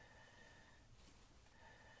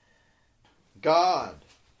 God,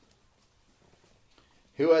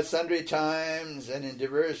 who at sundry times and in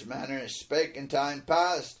diverse manners spake in time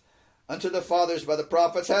past unto the fathers by the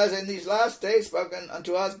prophets, has in these last days spoken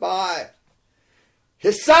unto us by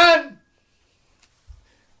his Son.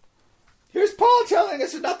 Here's Paul telling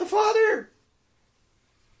us it's not the Father.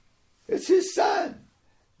 It's his Son.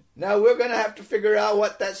 Now we're going to have to figure out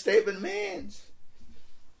what that statement means.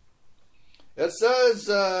 It says,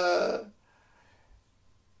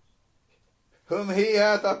 whom he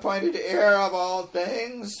hath appointed heir of all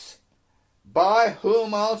things, by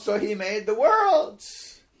whom also he made the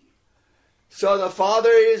worlds. So the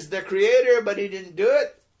Father is the creator, but he didn't do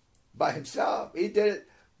it by himself. He did it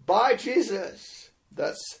by Jesus.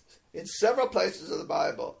 That's in several places of the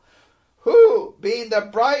Bible. Who, being the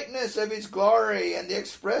brightness of his glory and the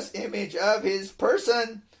express image of his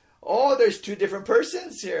person. Oh, there's two different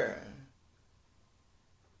persons here.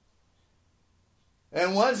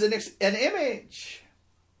 And one's an image,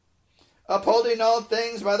 upholding all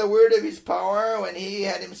things by the word of his power. When he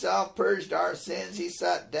had himself purged our sins, he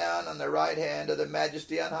sat down on the right hand of the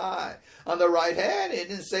majesty on high. On the right hand, it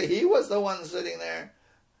didn't say he was the one sitting there.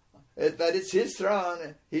 That it's his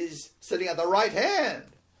throne. He's sitting at the right hand.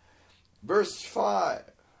 Verse 5.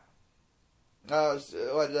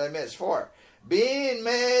 What did I miss? 4. Being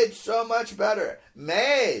made so much better.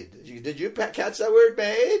 Made. Did you catch that word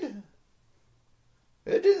made?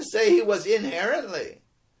 It didn't say he was inherently.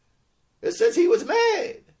 It says he was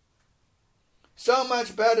made. So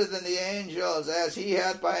much better than the angels, as he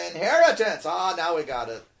hath by inheritance. Now we got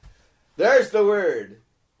it. There's the word.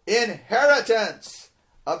 Inheritance.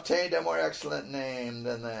 Obtained a more excellent name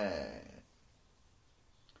than they.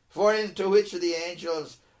 For into which of the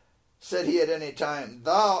angels said he at any time,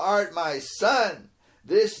 Thou art my son.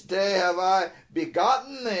 This day have I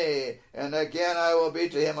begotten thee, and again I will be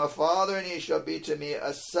to him a father, and he shall be to me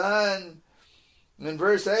a son. In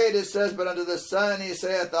verse 8 it says, But unto the Son he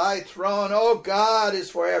saith, Thy throne, O God, is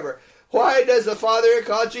forever. Why does the Father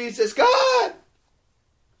call Jesus God?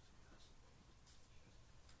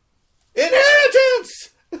 Inheritance!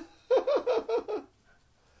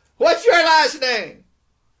 What's your last name?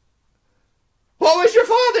 What was your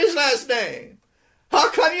father's last name? How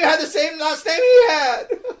come you had the same last name he had?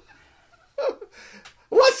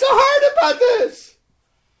 What's so hard about this?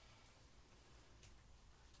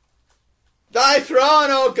 Thy throne,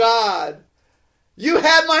 O God. You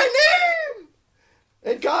have my name.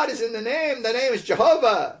 And God is in the name. The name is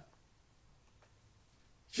Jehovah.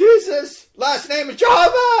 Jesus' last name is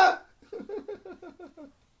Jehovah.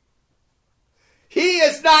 He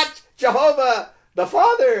is not Jehovah the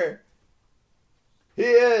Father. He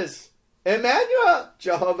is Emmanuel,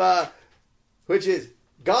 Jehovah, which is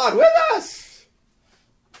God with us.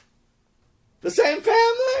 The same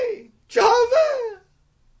family, Jehovah.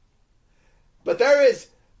 But there is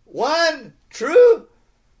one true,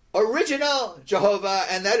 original Jehovah,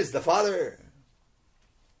 and that is the Father.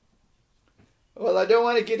 Well, I don't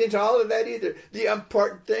want to get into all of that either. The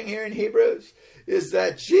important thing here in Hebrews is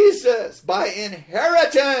that Jesus, by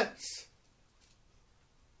inheritance,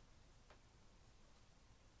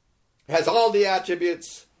 has all the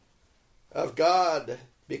attributes of God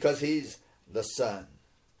because he's the Son.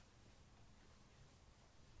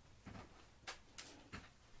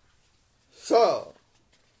 So,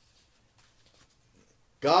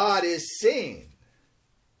 God is seen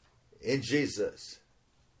in Jesus.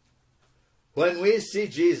 When we see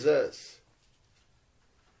Jesus,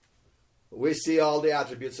 we see all the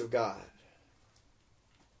attributes of God.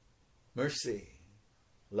 Mercy,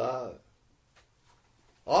 love,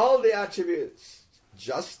 all the attributes,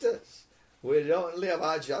 justice. We don't live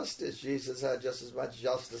out justice. Jesus had just as much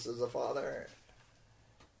justice as the Father.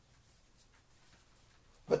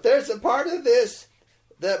 But there's a part of this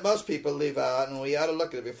that most people leave out, and we ought to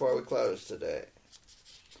look at it before we close today.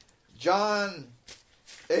 John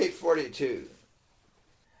 8:42.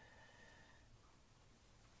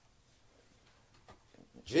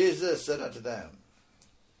 Jesus said unto them,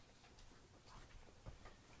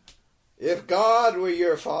 if God were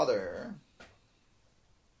your Father,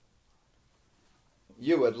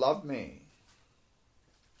 you would love me.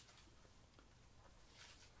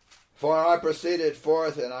 For I proceeded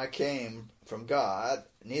forth and I came from God,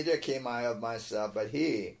 neither came I of myself, but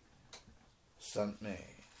he sent me.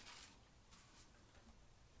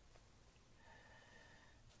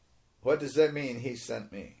 What does that mean, he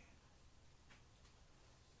sent me?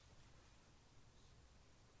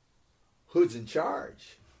 Who's in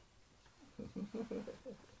charge?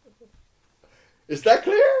 Is that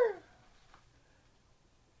clear?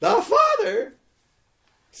 The Father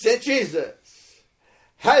sent Jesus.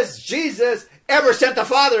 Has Jesus ever sent the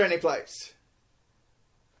Father anyplace?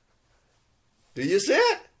 Do you see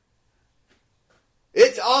it?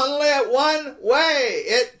 It's only one way.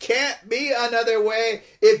 It can't be another way.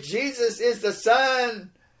 If Jesus is the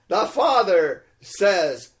Son, the Father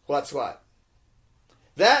says what's what.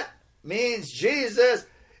 That means Jesus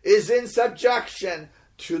is in subjection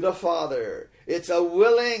to the Father. It's a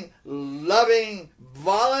willing, loving,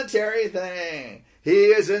 voluntary thing. He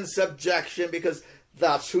is in subjection because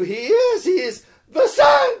that's who he is. He is the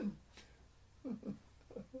Son.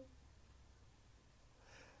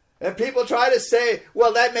 And people try to say,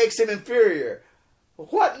 well, that makes him inferior.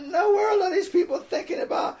 What in the world are these people thinking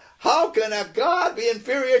about? How can a God be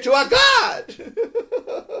inferior to a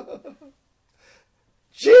God?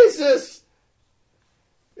 Jesus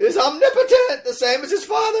is omnipotent, the same as his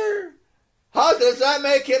Father. How does that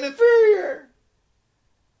make him inferior?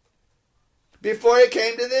 Before he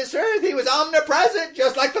came to this earth, he was omnipresent,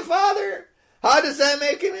 just like the Father. How does that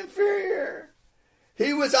make him inferior?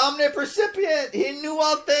 He was omnipercipient. He knew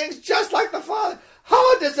all things, just like the Father.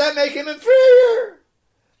 How does that make him inferior?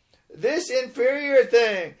 This inferior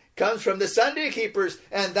thing comes from the Sunday keepers,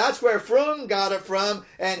 and that's where Fromm got it from,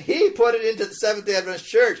 and he put it into the Seventh-day Adventist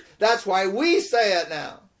Church. That's why we say it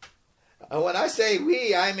now. And when I say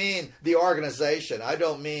we, I mean the organization. I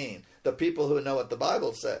don't mean the people who know what the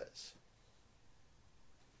Bible says.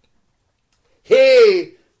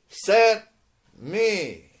 He sent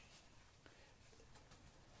me.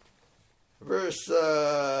 Verse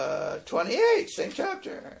 28, same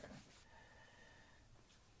chapter.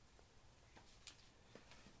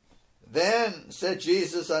 Then said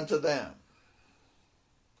Jesus unto them,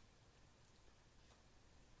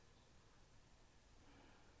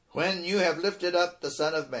 when you have lifted up the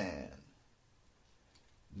Son of Man,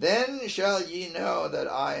 then shall ye know that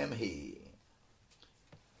I am he,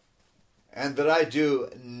 and that I do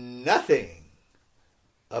nothing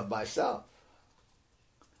of myself,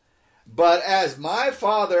 but as my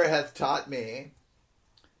Father hath taught me,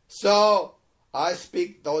 so I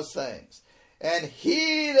speak those things. And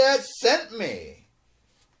he that sent me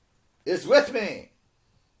is with me.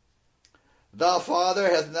 The Father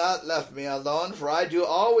hath not left me alone, for I do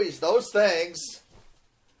always those things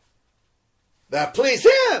that please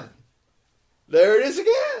him. There it is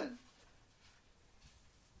again.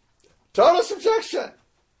 Total subjection.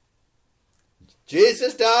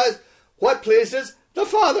 Jesus does what pleases the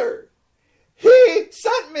Father. He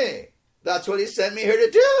sent me. That's what he sent me here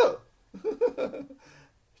to do.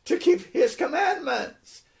 To keep his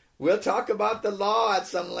commandments. We'll talk about the law at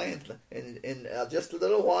some length in just a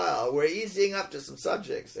little while. We're easing up to some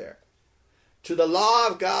subjects there. To the law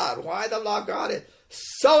of God. Why the law of God is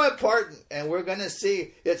so important. And we're going to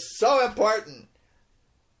see it's so important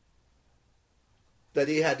that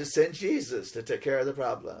he had to send Jesus to take care of the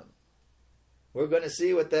problem. We're going to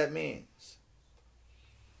see what that means.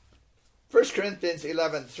 1 Corinthians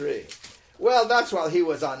 11:3. Well, that's while he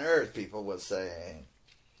was on earth, people will say.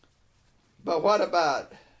 But what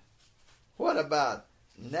about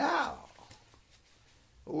now?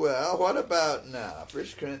 Well, what about now? 1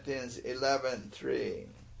 Corinthians 11:3.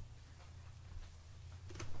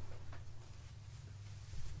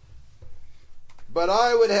 But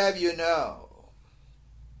I would have you know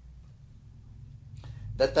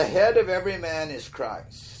that the head of every man is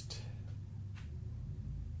Christ,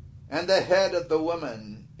 and the head of the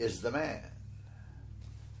woman is the man,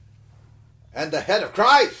 and the head of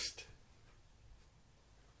Christ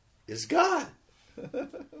is God.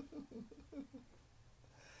 The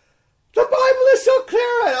Bible is so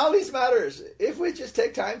clear on all these matters if we just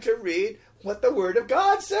take time to read what the Word of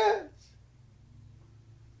God says.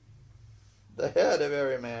 The head of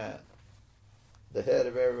every man, the head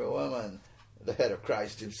of every woman, the head of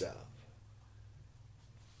Christ himself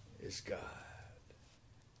is God.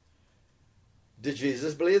 Did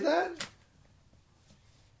Jesus believe that?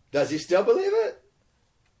 Does he still believe it?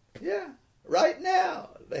 Yeah. Right now,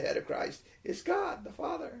 the head of Christ is God, the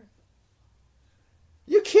Father.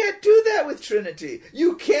 You can't do that with Trinity.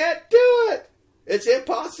 You can't do it. It's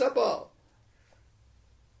impossible.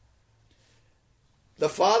 The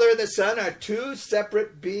Father and the Son are two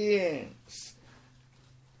separate beings.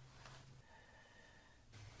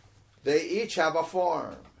 They each have a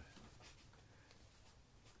form.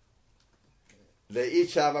 They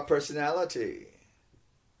each have a personality.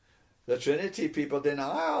 The Trinity people deny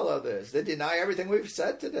all of this. They deny everything we've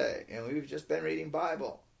said today, and we've just been reading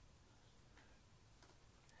Bible.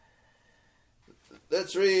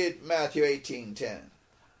 Let's read Matthew 18:10.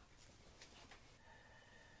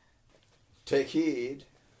 Take heed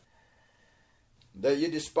that you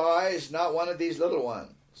despise not one of these little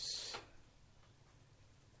ones.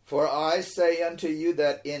 For I say unto you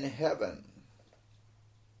that in heaven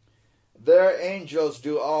their angels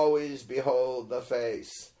do always behold the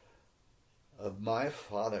face of my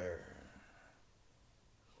Father,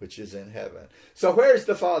 which is in heaven. So where's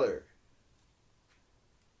the Father?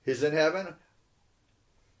 He's in heaven.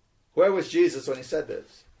 Where was Jesus when he said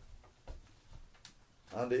this?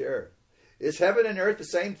 On the earth. Is heaven and earth the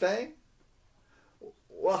same thing?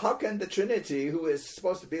 Well, how can the Trinity, who is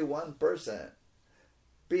supposed to be one person,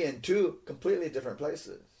 be in two completely different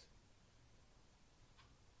places?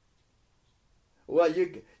 Well,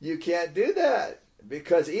 you can't do that,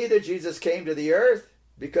 because either Jesus came to the earth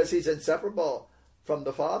because he's inseparable from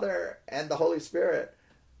the Father and the Holy Spirit,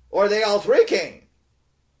 or they all three came.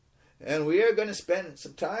 And we are going to spend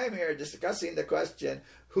some time here discussing the question,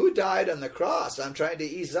 who died on the cross? I'm trying to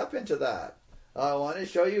ease up into that. I want to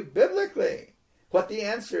show you biblically what the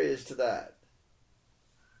answer is to that.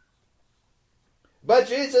 But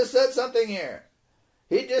Jesus said something here.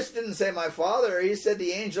 He just didn't say my Father. He said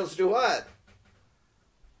the angels do what?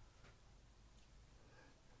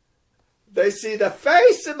 They see the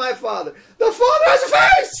face of my Father. The Father has a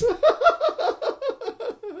face!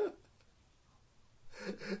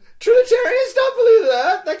 Trinitarians don't believe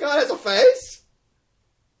that God has a face.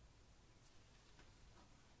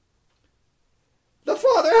 The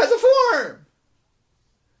Father has a form.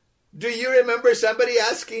 Do you remember somebody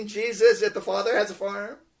asking Jesus if the Father has a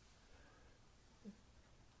form?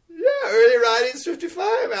 Yeah, early writings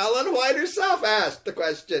 55. Ellen White herself asked the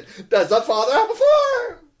question, does the Father have a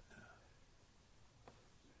form?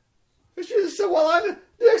 And Jesus said, well, I'm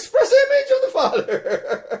the express image of the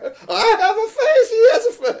Father. I have a face, he has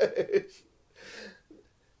a face.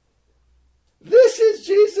 This is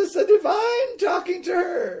Jesus the divine talking to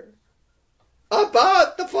her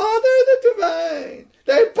about the Father and the divine.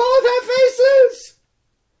 They both have faces.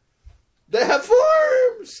 They have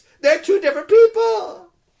forms. They're two different people.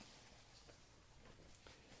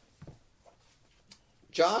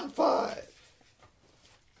 John 5.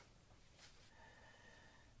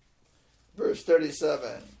 Verse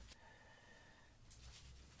 37.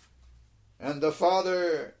 And the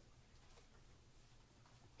Father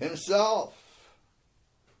himself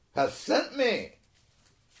hath sent me,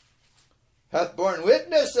 hath borne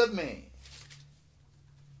witness of me.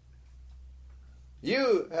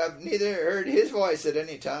 You have neither heard his voice at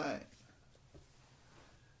any time,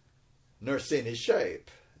 nor seen his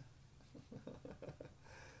shape.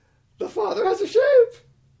 The Father has a shape.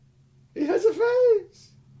 He has a face.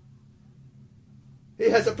 He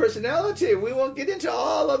has a personality. We won't get into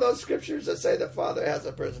all of those scriptures that say the Father has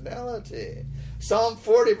a personality. Psalm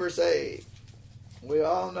 40 verse 8. We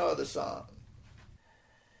all know the song.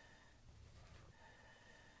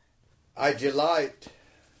 I delight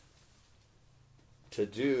to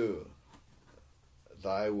do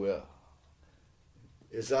thy will.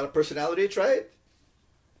 Is that a personality trait?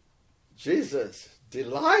 Jesus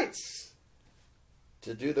delights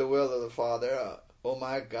to do the will of the Father. Oh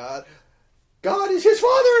my God. God is his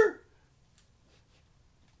Father.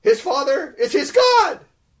 His Father is his God.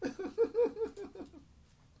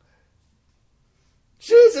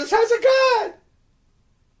 Jesus has a God.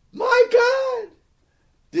 My God.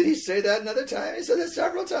 Did he say that another time? He said it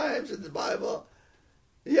several times in the Bible.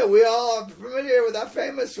 Yeah, we all are familiar with that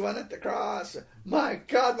famous one at the cross. My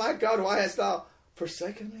God, why hast thou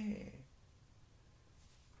forsaken me?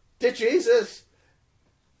 Did Jesus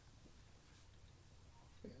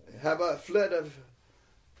have a flit of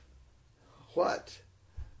what?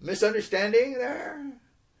 Misunderstanding there?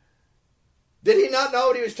 Did he not know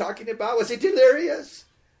what he was talking about? Was he delirious?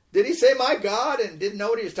 Did he say, my God, and didn't know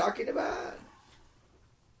what he was talking about?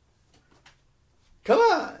 Come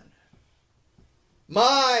on.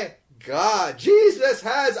 My God. Jesus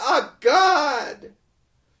has a God.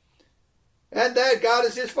 And that God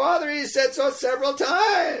is his Father. He said so several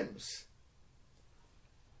times.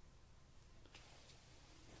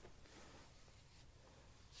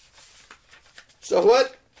 So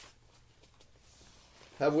what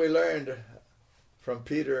have we learned from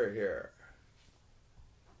Peter here?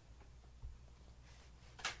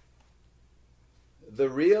 The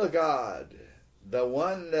real God, the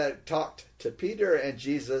one that talked to Peter, and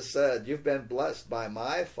Jesus said, you've been blessed by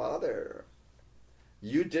my Father.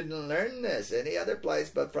 You didn't learn this any other place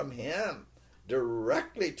but from him,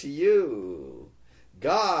 directly to you.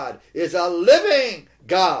 God is a living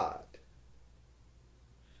God.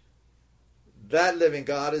 That living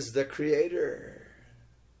God is the Creator.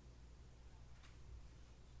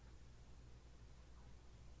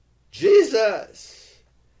 Jesus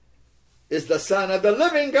is the Son of the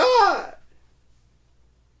living God.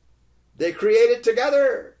 They created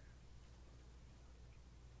together.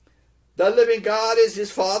 The living God is his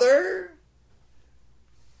Father.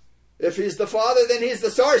 If he's the Father, then he's the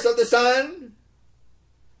source of the Son.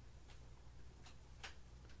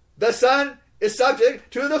 The Son is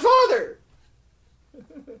subject to the Father.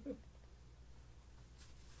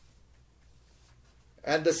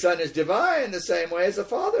 And the Son is divine the same way as the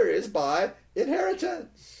Father is by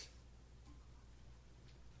inheritance.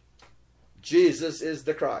 Jesus is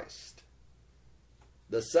the Christ.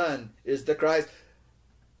 The Son is the Christ,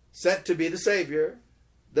 sent to be the Savior,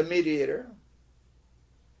 the mediator.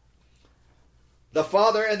 The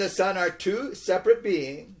Father and the Son are two separate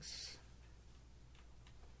beings.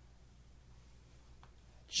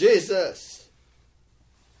 Jesus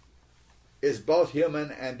is both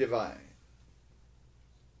human and divine.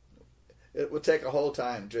 It will take a whole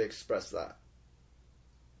time to express that.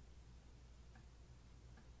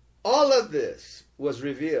 All of this was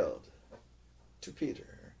revealed to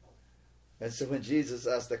Peter. And so when Jesus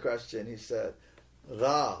asked the question, he said,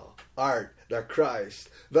 thou art the Christ,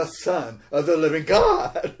 the Son of the living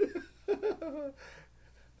God.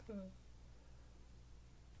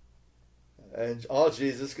 And all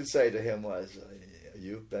Jesus could say to him was,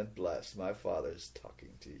 you've been blessed. My Father's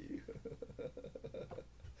talking to you.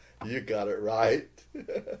 You got it right.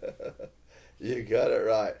 You got it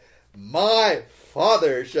right. My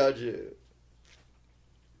Father showed you.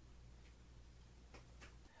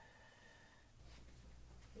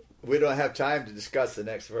 We don't have time to discuss the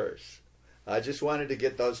next verse. I just wanted to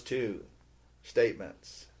get those two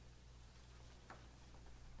statements.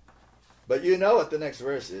 But you know what the next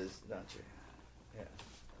verse is, don't you? Yeah.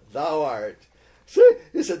 Thou art. See,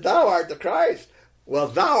 he said, thou art the Christ. Well,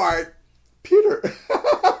 thou art Peter.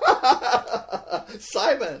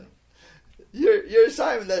 Simon. You're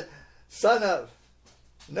Simon, the son of...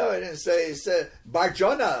 No, it didn't say. It said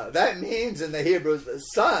Bar-Jonah. That means in the Hebrew, the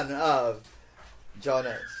son of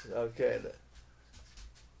Jonas. Okay.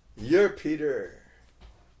 You're Peter.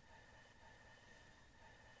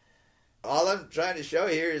 All I'm trying to show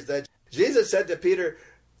here is that Jesus said to Peter,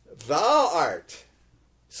 thou art.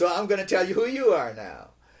 So I'm going to tell you who you are now.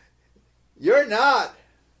 You're not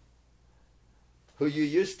who you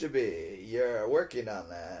used to be. You're working on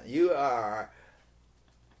that. You are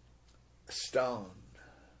stone.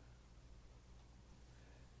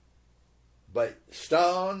 But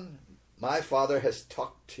stone, my Father has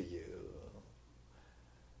talked to you.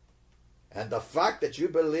 And the fact that you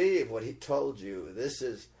believe what he told you, this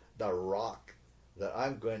is the rock that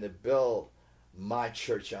I'm going to build my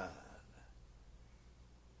church on.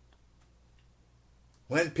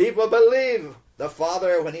 When people believe the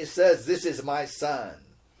Father when he says, this is my Son,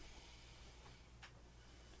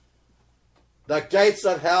 the gates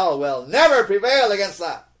of hell will never prevail against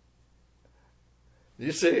that.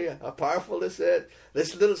 You see how powerful this is?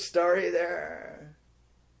 This little story there.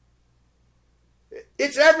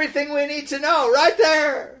 It's everything we need to know right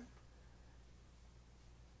there.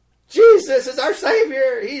 Jesus is our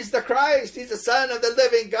Savior. He's the Christ. He's the Son of the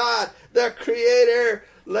living God, the Creator.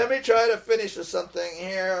 Let me try to finish with something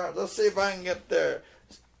here. Let's see if I can get there.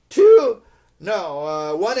 1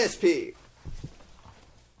 SP.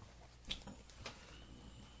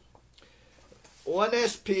 1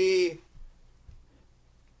 SP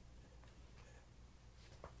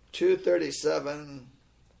 237.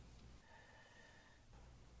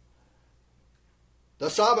 The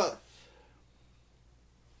Sabbath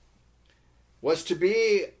was to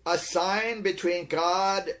be a sign between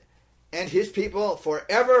God and his people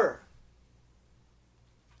forever.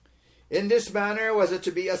 In this manner was it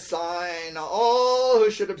to be a sign, all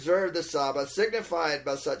who should observe the Sabbath, signified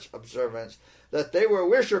by such observance that they were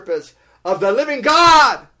worshippers of the living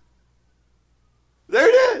God. There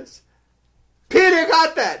it is. Peter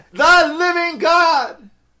got that. The living God.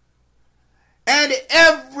 And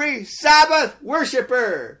every Sabbath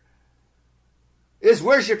worshiper is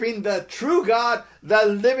worshiping the true God, the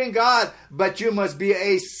living God. But you must be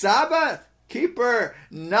a Sabbath keeper,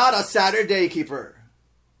 not a Saturday keeper.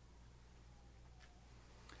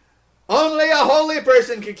 Only a holy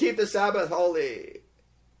person can keep the Sabbath holy.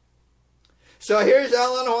 So here's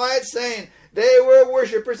Ellen White saying, they were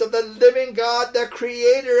worshippers of the living God, the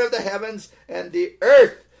creator of the heavens and the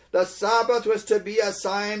earth. The Sabbath was to be a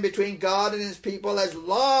sign between God and his people as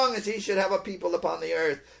long as he should have a people upon the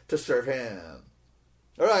earth to serve him.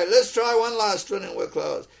 All right, let's try one last one and we'll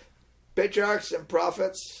close. Patriarchs and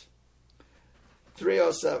Prophets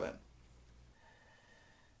 307.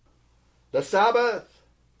 The Sabbath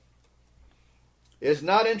is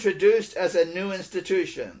not introduced as a new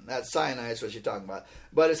institution. That's Sinai, is what you're talking about.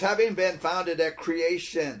 But as having been founded at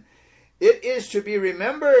creation, it is to be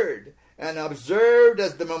remembered and observed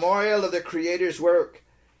as the memorial of the Creator's work,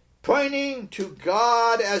 pointing to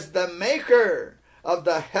God as the maker of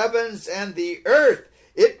the heavens and the earth.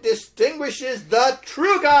 It distinguishes the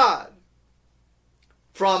true God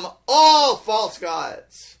from all false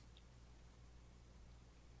gods.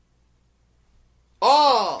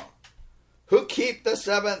 All who keep the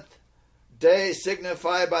seventh day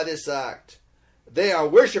signify by this act they are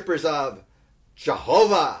worshippers of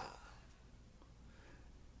Jehovah.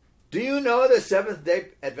 Do you know the Seventh-day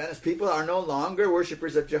Adventist people are no longer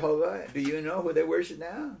worshippers of Jehovah? Do you know who they worship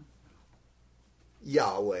now?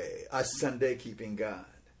 Yahweh, a Sunday-keeping God.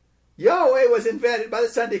 Yahweh was invented by the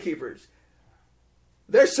Sunday keepers.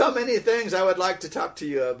 There's so many things I would like to talk to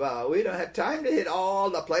you about. We don't have time to hit all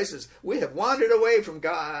the places. We have wandered away from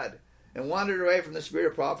God and wandered away from the spirit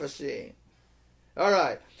of prophecy. All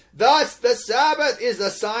right. Thus, the Sabbath is the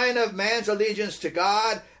sign of man's allegiance to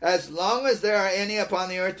God as long as there are any upon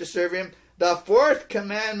the earth to serve him. The fourth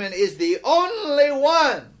commandment is the only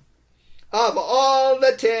one of all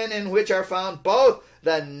the 10 in which are found both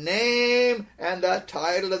the name and the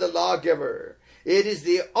title of the lawgiver. It is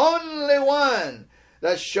the only one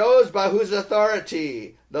that shows by whose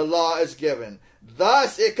authority the law is given.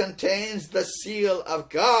 Thus it contains the seal of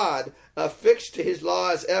God affixed to his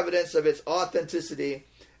law as evidence of its authenticity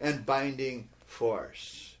and binding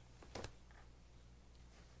force.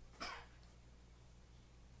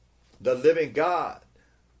 The living God,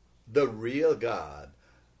 the real God,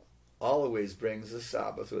 always brings the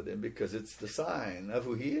Sabbath with him because it's the sign of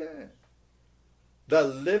who he is. The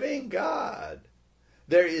living God.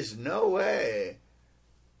 There is no way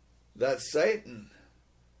that Satan,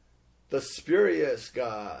 the spurious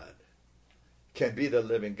God, can be the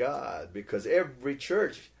living God, because every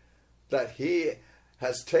church that he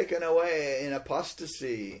has taken away in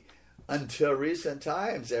apostasy until recent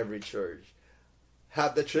times, every church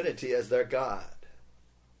have the Trinity as their God.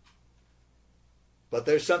 But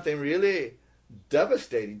there's something really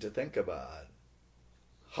devastating to think about.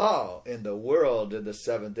 How in the world did the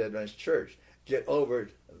Seventh-day Adventist Church get over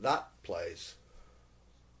that place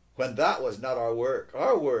when that was not our work?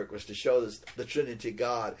 Our work was to show this, the Trinity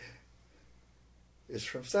God is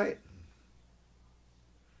from Satan.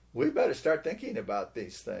 We better start thinking about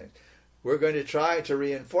these things. We're going to try to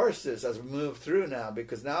reinforce this as we move through now,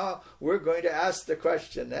 because now we're going to ask the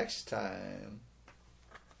question next time,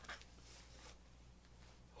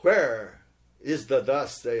 where is the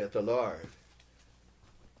thus saith the Lord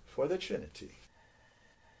for the Trinity?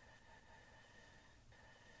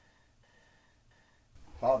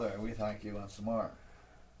 Father, we thank you once more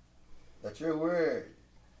that your word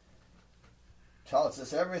tells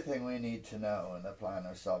us everything we need to know in the plan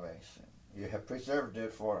of salvation. You have preserved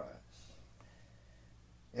it for us.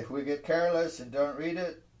 If we get careless and don't read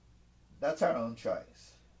it, that's our own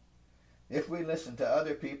choice. If we listen to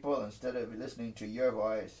other people instead of listening to your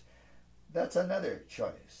voice, that's another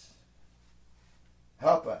choice.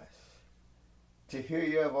 Help us to hear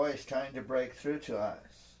your voice trying to break through to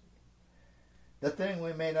us. The thing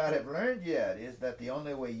we may not have learned yet is that the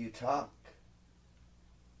only way you talk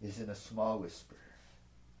is in a small whisper.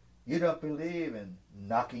 You don't believe in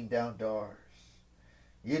knocking down doors.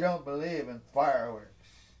 You don't believe in fireworks.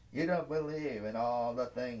 You don't believe in all the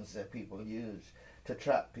things that people use to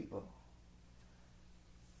trap people.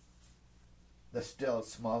 The still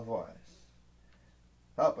small voice.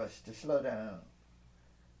 Help us to slow down,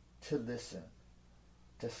 to listen,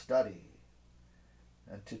 to study,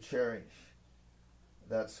 and to cherish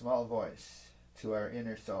that small voice to our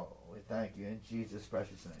inner soul. We thank you in Jesus'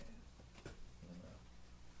 precious name.